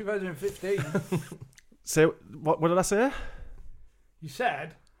 You knew in 2015. So, what did I say? You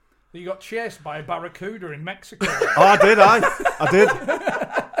said that you got chased by a barracuda in Mexico. Oh, I did. I did.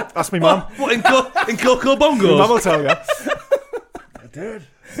 Ask me, Mum. What, in Coco Bongos? Your Mum will tell you. I did.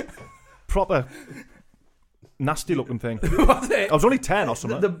 Proper nasty looking thing. Was it? I was only 10 or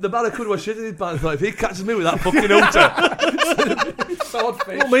something. The barracuda was shitting his pants. Like, if he catches me with that fucking hooter.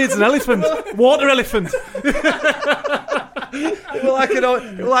 Swordfish. What means an elephant? Water elephant. It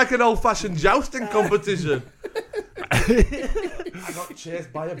was like an old-fashioned jousting competition. I got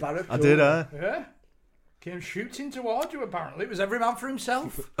chased by a barracuda. I did, Yeah? Came shooting towards you, apparently. It was every man for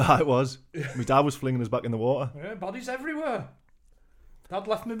himself. It was. My dad was flinging us back in the water. Yeah, bodies everywhere. Dad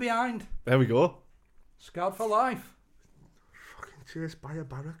left me behind. There we go. Scarred for life. Fucking chased by a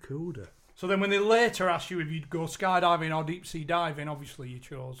barracuda. So then when they later asked you if you'd go skydiving or deep sea diving, obviously you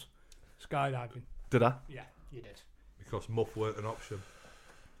chose skydiving. Did I? Yeah, you did. Because muff weren't an option.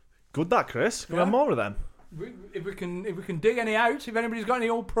 Good that, Chris. Can we Yeah. have more of them? If we can dig any out, if anybody's got any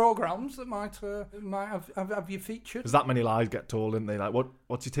old programmes that might have you featured. There's that many lies get told, isn't they? Like,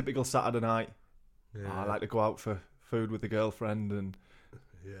 what's your typical Saturday night? Yeah. Oh, I like to go out for food with the girlfriend and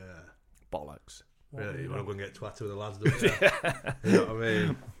Yeah. bollocks. Really, you want to go and get twatted with the lads, don't you? You know what I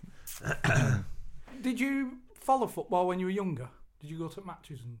mean? Did you follow football when you were younger? Did you go to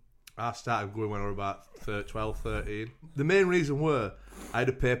matches? I started going when I was about 12, 13. The main reason were I had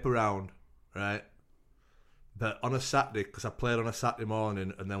a paper round, right? But on a Saturday, because I played on a Saturday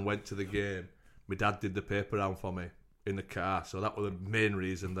morning and then went to the game, my dad did the paper round for me in the car. So that was the main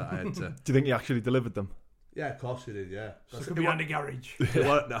reason that I had to... Do you think he actually delivered them? Yeah, of course he did, yeah. So it could be Andy Garage. It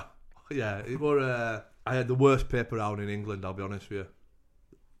weren't, no. Yeah, it were... I had the worst paper round in England, I'll be honest with you.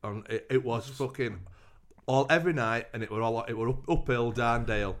 And it was fucking... every night, and it were uphill, down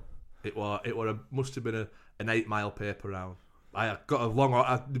dale. Must have been an 8 mile paper round. I got a long.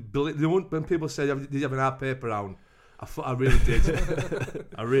 When people say, "Did you have an hard paper round?" I really did.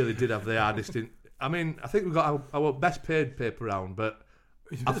 I really did have the hardest. I think we got our best paid paper round, but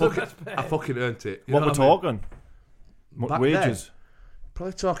I fucking earned it. What we're talking? Back Wages? then,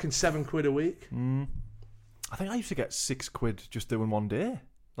 probably talking £7 a week. I think I used to get £6 just doing one day.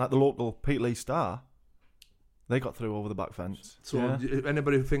 Like the local Pete Lee Star. They got through over the back fence. So if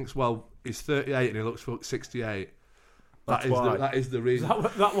anybody who thinks, well, he's 38 and he looks 68, that is the reason.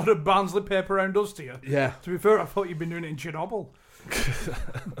 Is that what a Barnsley paper round does to you? Yeah. To be fair, I thought you'd been doing it in Chernobyl.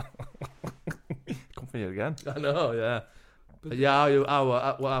 Come for you again. I know, yeah. But yeah,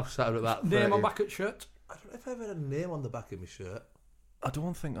 I've sat at that. Name on back at shirt? I don't know if I ever had a name on the back of my shirt. I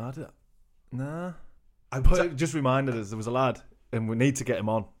don't think I did. Nah. I just reminded us there was a lad, and we need to get him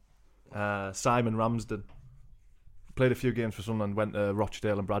on. Simon Ramsden. Played a few games for Sunderland, went to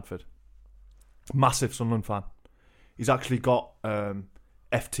Rochdale and Bradford. Massive Sunderland fan. He's actually got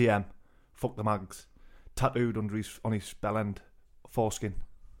FTM, fuck the mags, tattooed on his bell end, foreskin.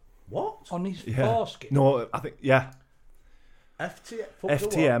 What? On his foreskin? No, I think, yeah.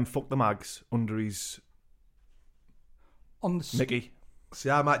 FTM, fuck the mags, under his on the Mickey. See,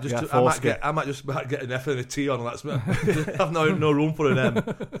 I might just get an F and a T on. That's I've no room for an M.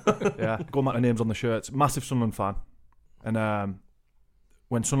 Yeah, going back to names on the shirts. Massive Sunderland fan, and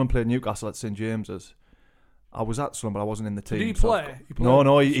when Sunderland played Newcastle at St James's, I was at Sunderland, but I wasn't in the team. Did he play?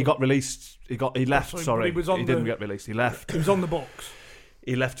 No, he got released. He left. Sorry, he didn't get released. He left. He was on the books.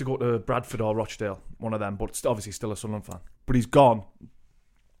 He left to go to Bradford or Rochdale, one of them. But obviously still a Sunderland fan. But he's gone,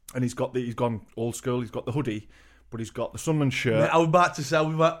 and he's gone old school. He's got the hoodie. But he's got the Sunderland shirt. I was about to say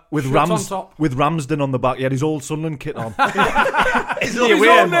with Ramsden on the back. He had his old Sunderland kit on. his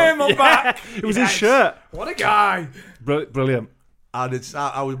own name on back. It was his shirt. What a guy! Brilliant. And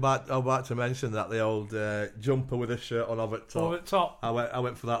I was about to mention that the old jumper with a shirt on over at top. I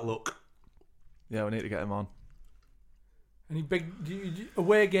went for that look. Yeah, we need to get him on. Any big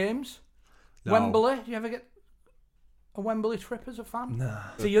away games? No. Wembley? Do you ever get a Wembley trip as a fan? Nah.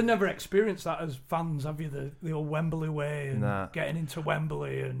 So you've never experienced that as fans, have you? The old Wembley way and getting into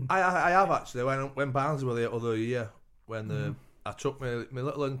Wembley and I have actually when Barnsley were the other year when I took my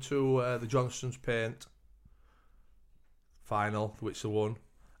little one to the Johnston's Paint final, which they won,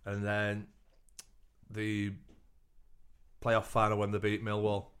 and then the playoff final when they beat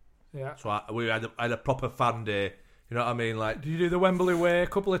Millwall. Yeah. So I had a proper fan day. You know what I mean? Like, do you do the Wembley way? A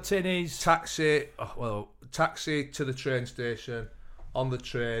couple of tinnies. Taxi to the train station. On the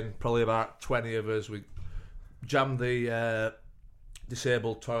train, probably about 20 of us. We jammed the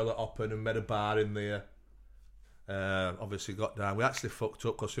disabled toilet open and made a bar in there. Obviously got down. We actually fucked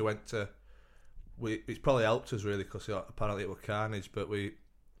up because we went to... It's probably helped us really because apparently it was carnage, but we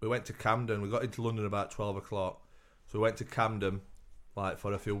went to Camden. We got into London about 12 o'clock. So we went to Camden like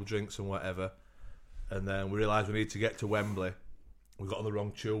for a few drinks and whatever. And then we realised we needed to get to Wembley. We got on the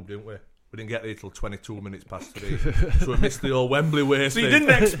wrong tube, didn't we? We didn't get there till 22 minutes past 3. So we missed the old Wembley way. So you didn't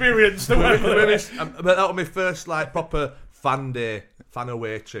experience the Wembley way. But that was my first like proper fan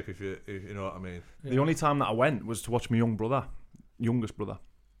away trip, if you know what I mean. The only time that I went was to watch my youngest brother.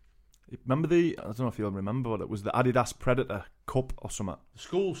 Remember I don't know if you'll remember, but it was the Adidas Predator Cup or something. The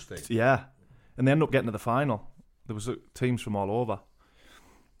schools thing? Yeah. And they ended up getting to the final. There was teams from all over.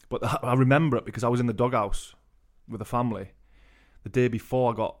 But I remember it because I was in the doghouse with the family. the day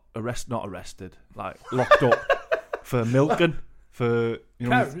before I got not arrested, like locked up for milking for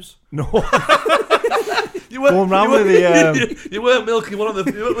cows. No, you weren't going round with the. You weren't milking you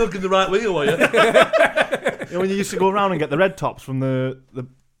weren't milking the right winger, were you? When you used to go around and get the red tops from the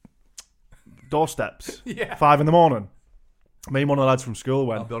doorsteps, 5 a.m. Me and one of the lads from school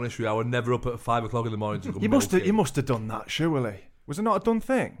went. I'll be honest with you, I was never up at 5 o'clock in the morning to go. You must have done that, surely. Was it not a done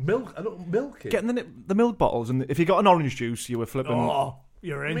thing? Milk it. Getting the milk bottles, and if you got an orange juice, you were flipping. Oh,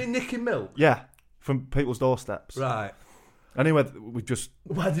 you're in. You mean nicking milk? Yeah, from people's doorsteps. Right. Anyway, we just.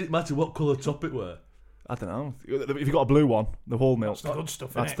 Why did it matter what colour top it were? I don't know. If you got a blue one, the whole milk. That's the good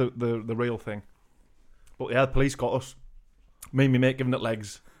stuff. That's the real thing. But yeah, the police got us. Me and my mate giving it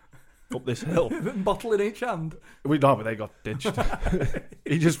legs up this hill. Bottle in each hand. But they got ditched.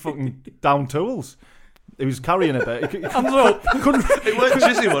 He just fucking down tools. He was carrying a bit. Hands up. It weren't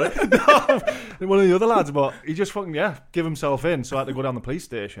Jizzy, was it? No, one of the other lads, but he just fucking, give himself in. So I had to go down the police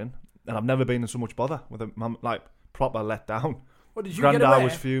station. And I've never been in so much bother with a like proper let down. What did you Granddad get away?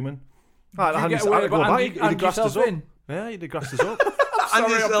 was fuming. Did you get away? He'd grassed us up. Yeah, he'd grassed us up. And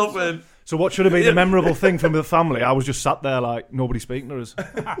yourself in. So what should have been the memorable thing from the family, I was just sat there like nobody speaking to us.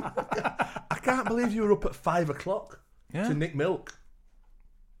 I can't believe you were up at 5 o'clock to nick milk.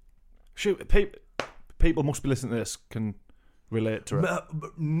 Shoot, people must be listening to this can relate to it.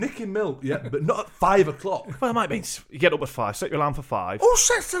 Nicking milk, but not at 5 o'clock. Well, it might be. You get up at 5, set your alarm for 5. Who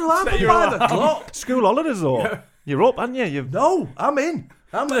sets an alarm for 5 o'clock? School holidays though. Yeah. You're up, aren't you? No, I'm in.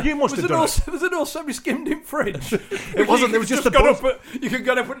 You must have done it. Was it all semi-skimmed in fridge? It wasn't. It was just the buzz. You could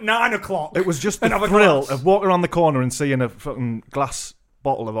get up at 9 o'clock. It was just the thrill of walking around the corner and seeing a fucking glass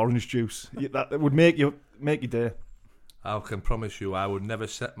bottle of orange juice. That would make your day. I can promise you, I would never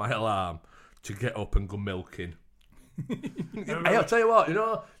set my alarm to get up and go milking. Hey, I'll tell you what. You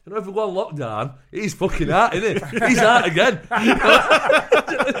know, if we go on lockdown, he's fucking out, isn't he? He's out again.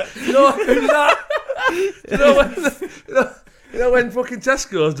 You know who's that? You know when fucking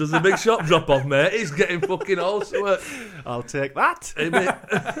Tesco's does the big shop drop off, mate? He's getting fucking all sorts. I'll take that.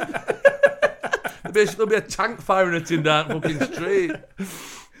 There'll be a tank firing at him down fucking street.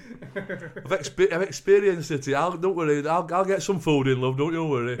 I've experienced it. Don't worry. I'll get some food in, love. Don't you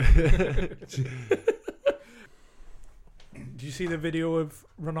worry. Did you see the video of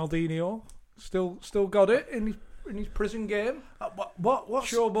Ronaldinho? Still got it in his prison game. What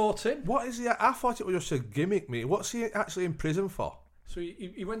showboating? What is he? I thought it was just a gimmick, mate. What's he actually in prison for? So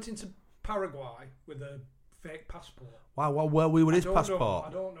he went into Paraguay with a fake passport. Why? Where we with his passport? I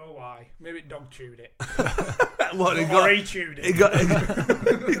don't know why. Maybe it dog chewed it. What he chewed it.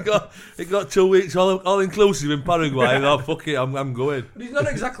 He got 2 weeks all inclusive in Paraguay. And fuck it, I'm going. But he's not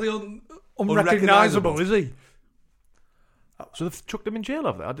exactly unrecognisable, is he? So they've chucked him in jail,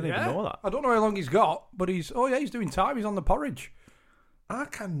 have they? I didn't even know that. I don't know how long he's got, but he's doing time. He's on the porridge. I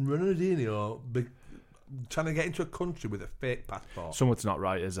can Ronaldinho be trying to get into a country with a fake passport. Something's not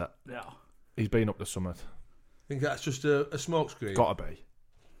right, is it? Yeah. He's been up to something. I think that's just a smokescreen. Got to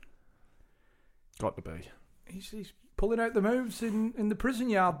be. He's pulling out the moves in the prison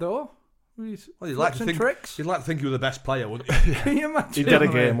yard, though. You'd like to think you were the best player, wouldn't you? Can you imagine? He'd get a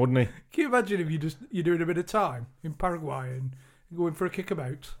game, wouldn't he? Can you imagine if you're doing a bit of time in Paraguay and going for a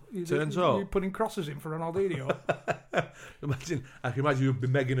kickabout? You're putting crosses in for Ronaldinho. I can imagine you'd be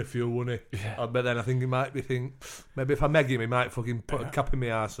megging a few, wouldn't he? Yeah. But then I think he might be maybe if I meg him, he might fucking put a cap in my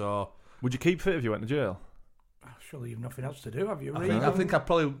ass. Or would you keep fit if you went to jail? Surely you've nothing else to do, have you? I think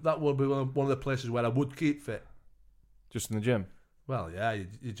that would be one of the places where I would keep fit. Just in the gym? Well, yeah,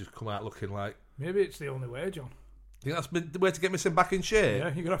 you just come out looking like... Maybe it's the only way, John. You think that's the way to get me back in shape?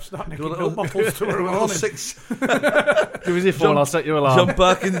 Yeah, you're going to have to start nicking milk bottles to her morning. Give us your phone, I'll set you alarm. John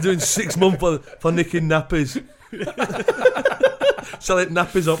Parkin's doing 6 months for nicking nappies. Selling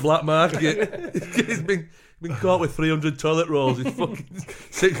nappies on black market. He's been caught with 300 toilet rolls. He's fucking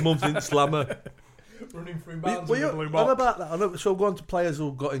 6 months in slammer. Running through bands What blue box. about that? So going to players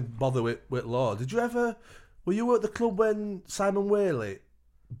who got in bother with law. Did you ever... Were you at the club when Simon Whaley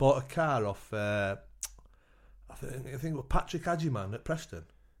bought a car off... I think it was Patrick Adjiman at Preston?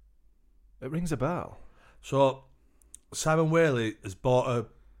 It rings a bell. So Simon Whaley has bought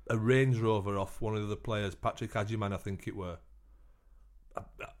a Range Rover off one of the players, Patrick Adjiman, I think it were.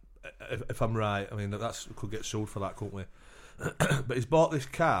 If I'm right, I mean we could get sued for that, couldn't we? But he's bought this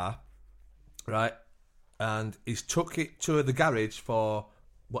car, right, and he's took it to the garage for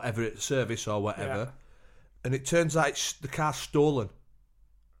whatever it's service or whatever, and it turns out the car's stolen,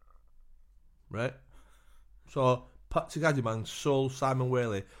 right? So Patrick Adjiman sold Simon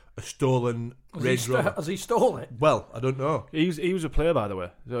Whaley a stolen Range Rover. Has he stole it? Well, I don't know. He was a player, by the way.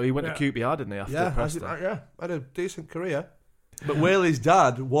 So he went to QPR, didn't he? After Preston. Had a decent career. But Whaley's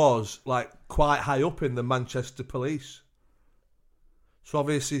dad was like quite high up in the Manchester police. So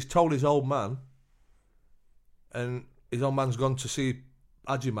obviously he's told his old man, and his old man's gone to see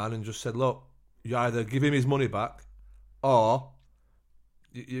Hadji Man and just said, look, you either give him his money back or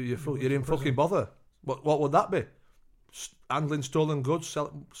you're in fucking bother. What would that be? Handling stolen goods,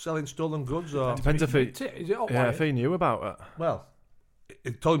 selling stolen goods? Or Depends if he knew about it. Well,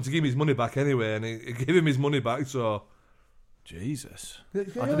 he told him to give him his money back anyway, and he gave him his money back, so... Jesus. I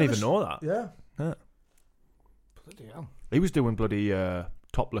didn't even know that. Yeah. Bloody hell. He was doing bloody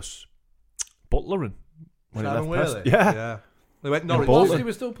topless butlering when Simon he left Preston. Whaley? Yeah. He went Norwich. Bolton. He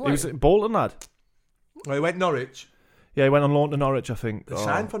was still He playing. was Bolton, lad. Well, he went Norwich. Yeah, he went on loan to Norwich, I think. He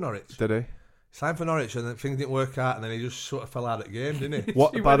signed for Norwich. Did he? Signed for Norwich, and then things didn't work out, and then he just sort of fell out of the game, didn't he?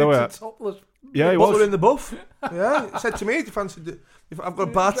 What? By the way, yeah, he Butler was in the buff. Yeah, he said to me, if I've got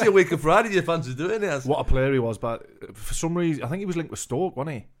a party a week of Friday, do you fancy doing it? What a player he was, but for some reason, I think he was linked with Stoke,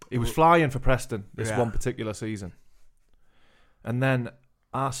 wasn't he? He was flying for Preston this one particular season. And then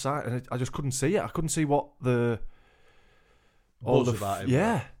our side, and I just couldn't see it. I couldn't see what the... Buzz about him.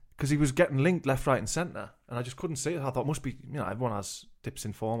 Yeah, because he was getting linked left, right and centre, and I just couldn't see it. I thought, must be, everyone has dips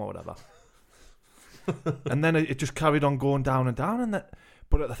in form or whatever. And then it just carried on going down and down, and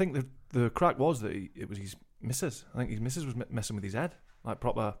but I think the crack was that it was his missus. I think his missus was messing with his head, like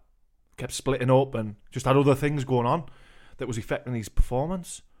proper, kept splitting up and just had other things going on that was affecting his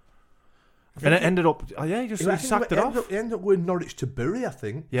performance. And it ended up, he sacked it off. He ended up going Norwich to Bury, I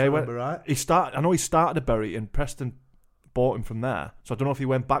think. Yeah, he went. Right. I know he started at Bury, and Preston bought him from there. So I don't know if he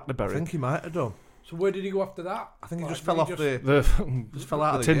went back to Bury. I think he might have done. So where did he go after that? I think he just fell off just fell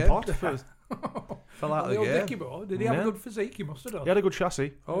out of the tin game. pot. Fell out of the old game. Dickie Boy. Did he have a good physique? He must have done. He had a good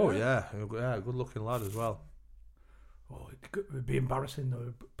chassis. Oh yeah, good looking lad as well. Oh, it would be embarrassing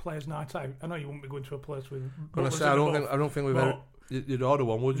though. Players' night out. I know you wouldn't be going to a place with. I don't think we've ever. You'd order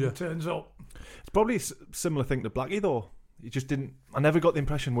one, would you? Turns up. It's probably a similar thing to Blackie though. He just didn't. I never got the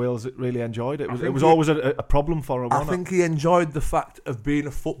impression Wales really enjoyed it. It was always a problem for him. I think he enjoyed the fact of being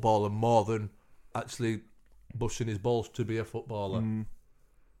a footballer more than actually busting his balls to be a footballer.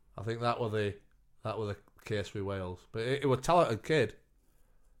 I think that were the case with Wales. But he was a talented kid,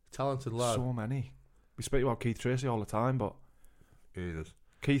 talented lad. So many. We speak about Keith Tracy all the time, but he does.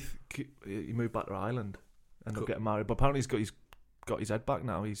 Keith, he moved back to Ireland, ended up getting married. But apparently he's got his head back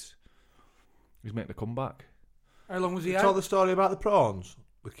now. He's making a comeback. How long was he You out? told the story about the prawns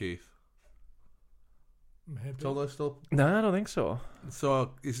with Keith. Maybe. Told that still. No, I don't think so.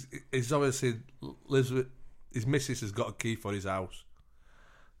 So he's obviously lives with his missus has got a key for his house,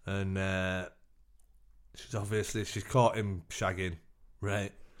 and she's caught him shagging,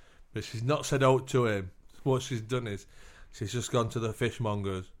 right? But she's not said out to him. What she's done is she's just gone to the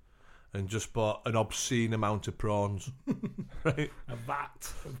fishmongers and just bought an obscene amount of prawns, right? A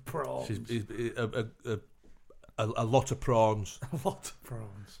vat of prawns. A lot of prawns. A lot of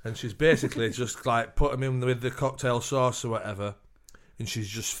prawns. And she's basically just like put them in with the cocktail sauce or whatever, and she's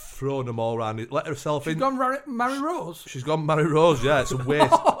just thrown them all around it. Let herself in. She's gone marry Rose? She's gone marry Rose, yeah. It's a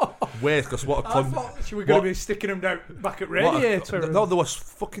waste. Because what a I thought she was going to be sticking them down back at Radiator. No, they was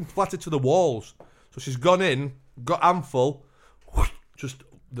fucking flattered to the walls. So she's gone in, got handful, just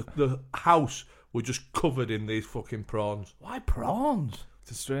the house was just covered in these fucking prawns. Why prawns?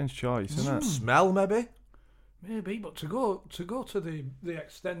 It's a strange choice, isn't it? Smell, maybe? Maybe, but to go to the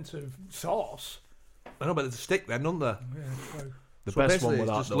extent of sauce. I know, but there's a stick then, don't there? Yeah, true. The So best one basically, with it's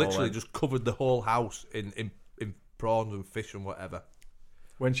that, just though, literally when- just covered the whole house in prawns and fish and whatever.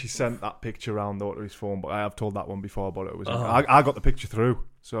 When she sent that picture around though to his phone, but I have told that one before, but it was I got the picture through,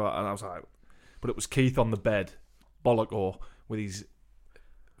 so and I was like, but it was Keith on the bed, bollock with his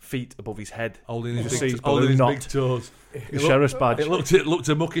feet above his head, Holding his Just big, sees holding his balloon big knot. toes. the sheriff's badge. It looked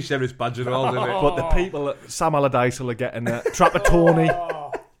a mucky sheriff's badge and all, didn't it? But the people at Sam Allardyce are getting Trapper Tony.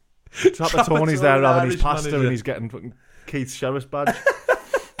 Trapper Tony's there Tony, having his Irish pasta manager. and he's getting fucking Keith's sheriff's badge.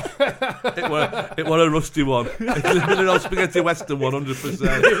 It were a rusty one. It would have been an old spaghetti western 100%.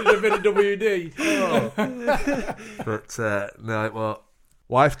 It was a bit of WD. But no, it won't.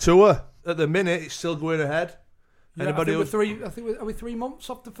 Wife tour. At the minute, it's still going ahead. Yeah, Anybody I think are we 3 months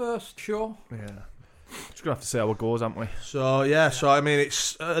off the first show? Yeah, just gonna have to see how it goes, haven't we? So yeah, I mean,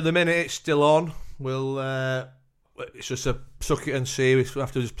 it's at the minute it's still on. We'll it's just a suck it and see. We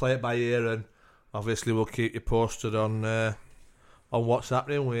have to just play it by ear, and obviously we'll keep you posted on what's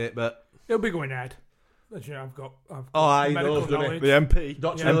happening with it. But It'll be going ahead. As you know, I've got he medical knows, doesn't he? knowledge. The MP,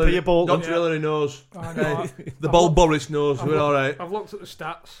 Dr. MP Hillary, of Bolton. Dr. Hillary knows. I know. The bold Boris knows. We're all right. I've looked at the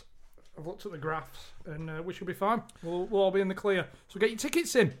stats. I've looked at the graphs, and we should be fine. We'll all be in the clear. So get your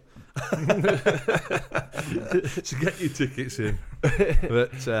tickets in. to get your tickets in.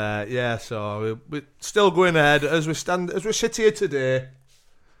 But so we're still going ahead as we sit here today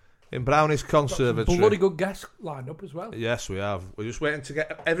in Brownies Conservatory. Bloody good guests lined up as well. Yes, we have. We're just waiting to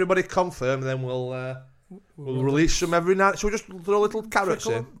get everybody confirmed, and then we'll release them every night. So we just throw little carrots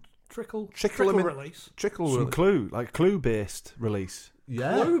in. Trickle release. Clue-based release.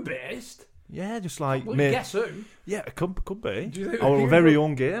 Yeah. Clue-based? Yeah, just like... Well, guess who? Yeah, it could be. Do you think Our very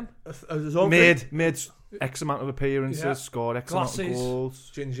own game. Made X amount of appearances, scored X amount of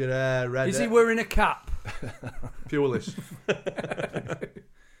goals. Ginger hair, red Is he wearing a cap? Pewless. Well,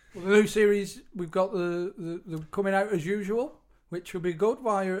 the new series, we've got the coming out as usual, which will be good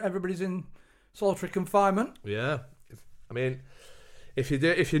while everybody's in solitary confinement. Yeah. If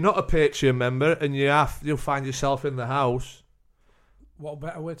you're not a Patreon member and you'll find yourself in the house, what a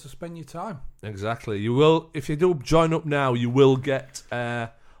better way to spend your time? Exactly. You will. If you do join up now, you will get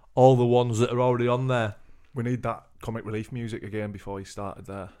all the ones that are already on there. We need that comic relief music again before you started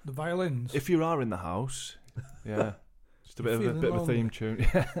there. The violins. If you are in the house, yeah, just a bit of a theme tune.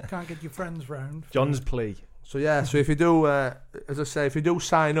 Can't get your friends round. John's plea. So so if you do, as I say, if you do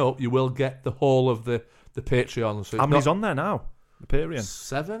sign up, you will get the whole of the Patreon. So how many's on there now? The Patreon.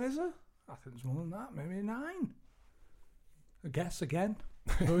 7, is it? I think it's more than that. Maybe 9. I guess again.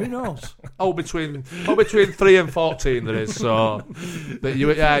 Who knows? between 3 and 14 there is. So, but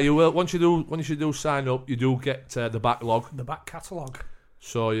you will once you do sign up, you do get the backlog, the back catalogue.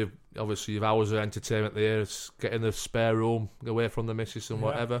 So you've hours of entertainment there. It's getting the spare room away from the missus and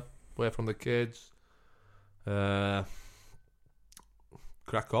whatever, away from the kids. Crack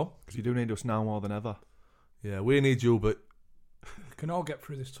on, because you do need us now more than ever. Yeah, we need you, but we can all get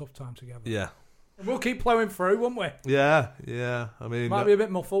through this tough time together. Yeah. And we'll keep ploughing through, won't we? Yeah. I mean, might be a bit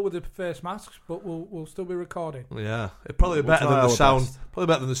muffled with the face masks, but we'll still be recording. Yeah, it's probably better than the sound. Probably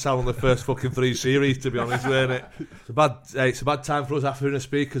better than the sound on the first fucking 3 series, to be honest, isn't it? It's a bad time for us after the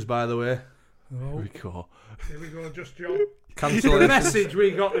speakers, by the way. Oh. Here we go, just John. Cancellation. The message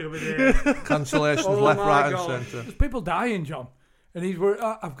we got the other day. Cancellations left, right, and centre. There's people dying, John, and he's worried.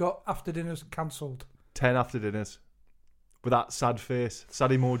 I've got after dinners cancelled. 10 after dinners with that sad face,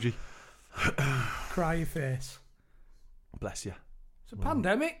 sad emoji. Cry face. Bless you. It's a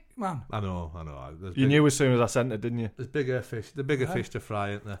pandemic, man. I know. You knew as soon as I sent it, didn't you? There's bigger fish. The bigger fish to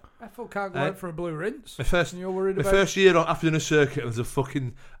fry, isn't there? Eiffel can't go out for a blue rinse. The first, and you're worried about first year after in a circuit, there's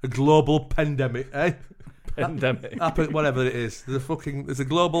a global pandemic, eh? Pandemic. Whatever it is. There's a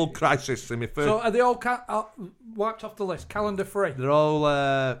global crisis in my first. So are they all wiped off the list? Calendar free? They're all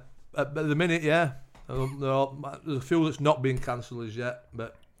at the minute, yeah. There's a few that's not been cancelled as yet,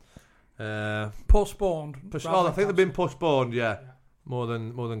 but postponed. I think they've been postponed. Yeah. More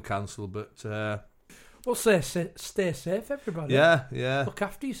than cancelled, but well, stay safe, everybody. Yeah. Look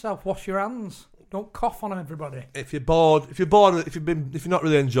after yourself. Wash your hands. Don't cough on everybody. If you're not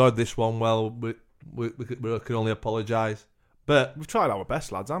really enjoyed this one, well, we can only apologise. But we've tried our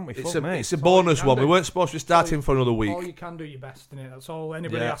best, lads, haven't we? It's a bonus one. We weren't supposed to be starting for another week. All you can do your best in it. That's all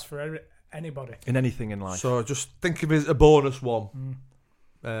anybody asks for. Anybody in anything in life. So just think of it as a bonus one,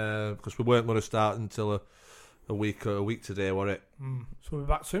 because we weren't going to start until a week today, were it? So we'll be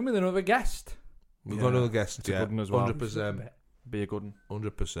back soon with another guest. We've got another guest. It's a good one as well. 100%. Be a good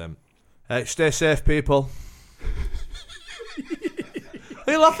one. 100%. Stay safe, people.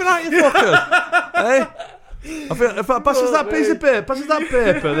 Are you laughing at, you fuckers? Hey? Passes that piece of paper. Passes that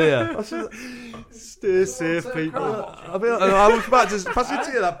paper there. Stay safe, people. I was about to pass it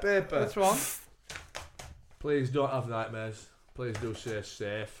to you, that paper. That's one. Please don't have nightmares. Please do stay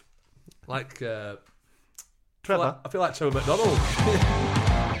safe. Like Trevor. I feel like Trevor McDonald.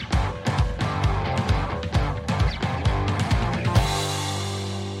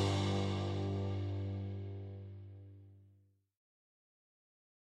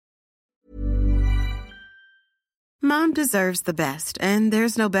 Mom deserves the best, and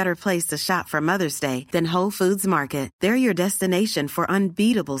there's no better place to shop for Mother's Day than Whole Foods Market. They're your destination for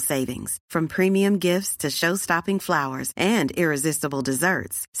unbeatable savings, from premium gifts to show-stopping flowers and irresistible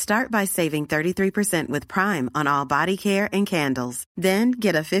desserts. Start by saving 33% with Prime on all body care and candles. Then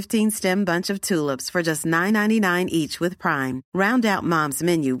get a 15-stem bunch of tulips for just $9.99 each with Prime. Round out Mom's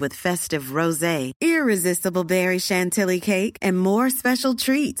menu with festive rosé, irresistible berry chantilly cake, and more special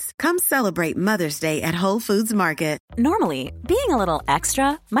treats. Come celebrate Mother's Day at Whole Foods Market. Normally, being a little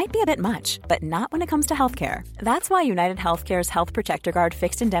extra might be a bit much, but not when it comes to healthcare. That's why United Healthcare's Health Protector Guard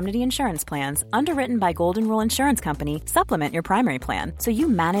fixed indemnity insurance plans, underwritten by Golden Rule Insurance Company, supplement your primary plan so you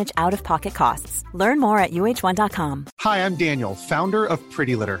manage out-of-pocket costs. Learn more at UH1.com. Hi, I'm Daniel, founder of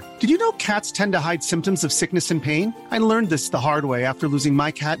Pretty Litter. Did you know cats tend to hide symptoms of sickness and pain? I learned this the hard way after losing my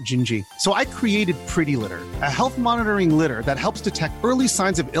cat, Gingy. So I created Pretty Litter, a health monitoring litter that helps detect early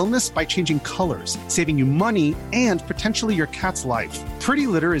signs of illness by changing colors, saving you money and potentially your cat's life. Pretty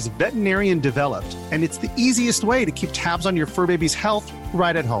Litter is veterinarian developed, and it's the easiest way to keep tabs on your fur baby's health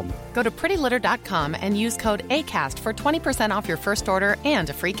right at home. Go to prettylitter.com and use code ACAST for 20% off your first order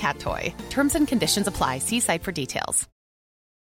and a free cat toy. Terms and conditions apply. See site for details.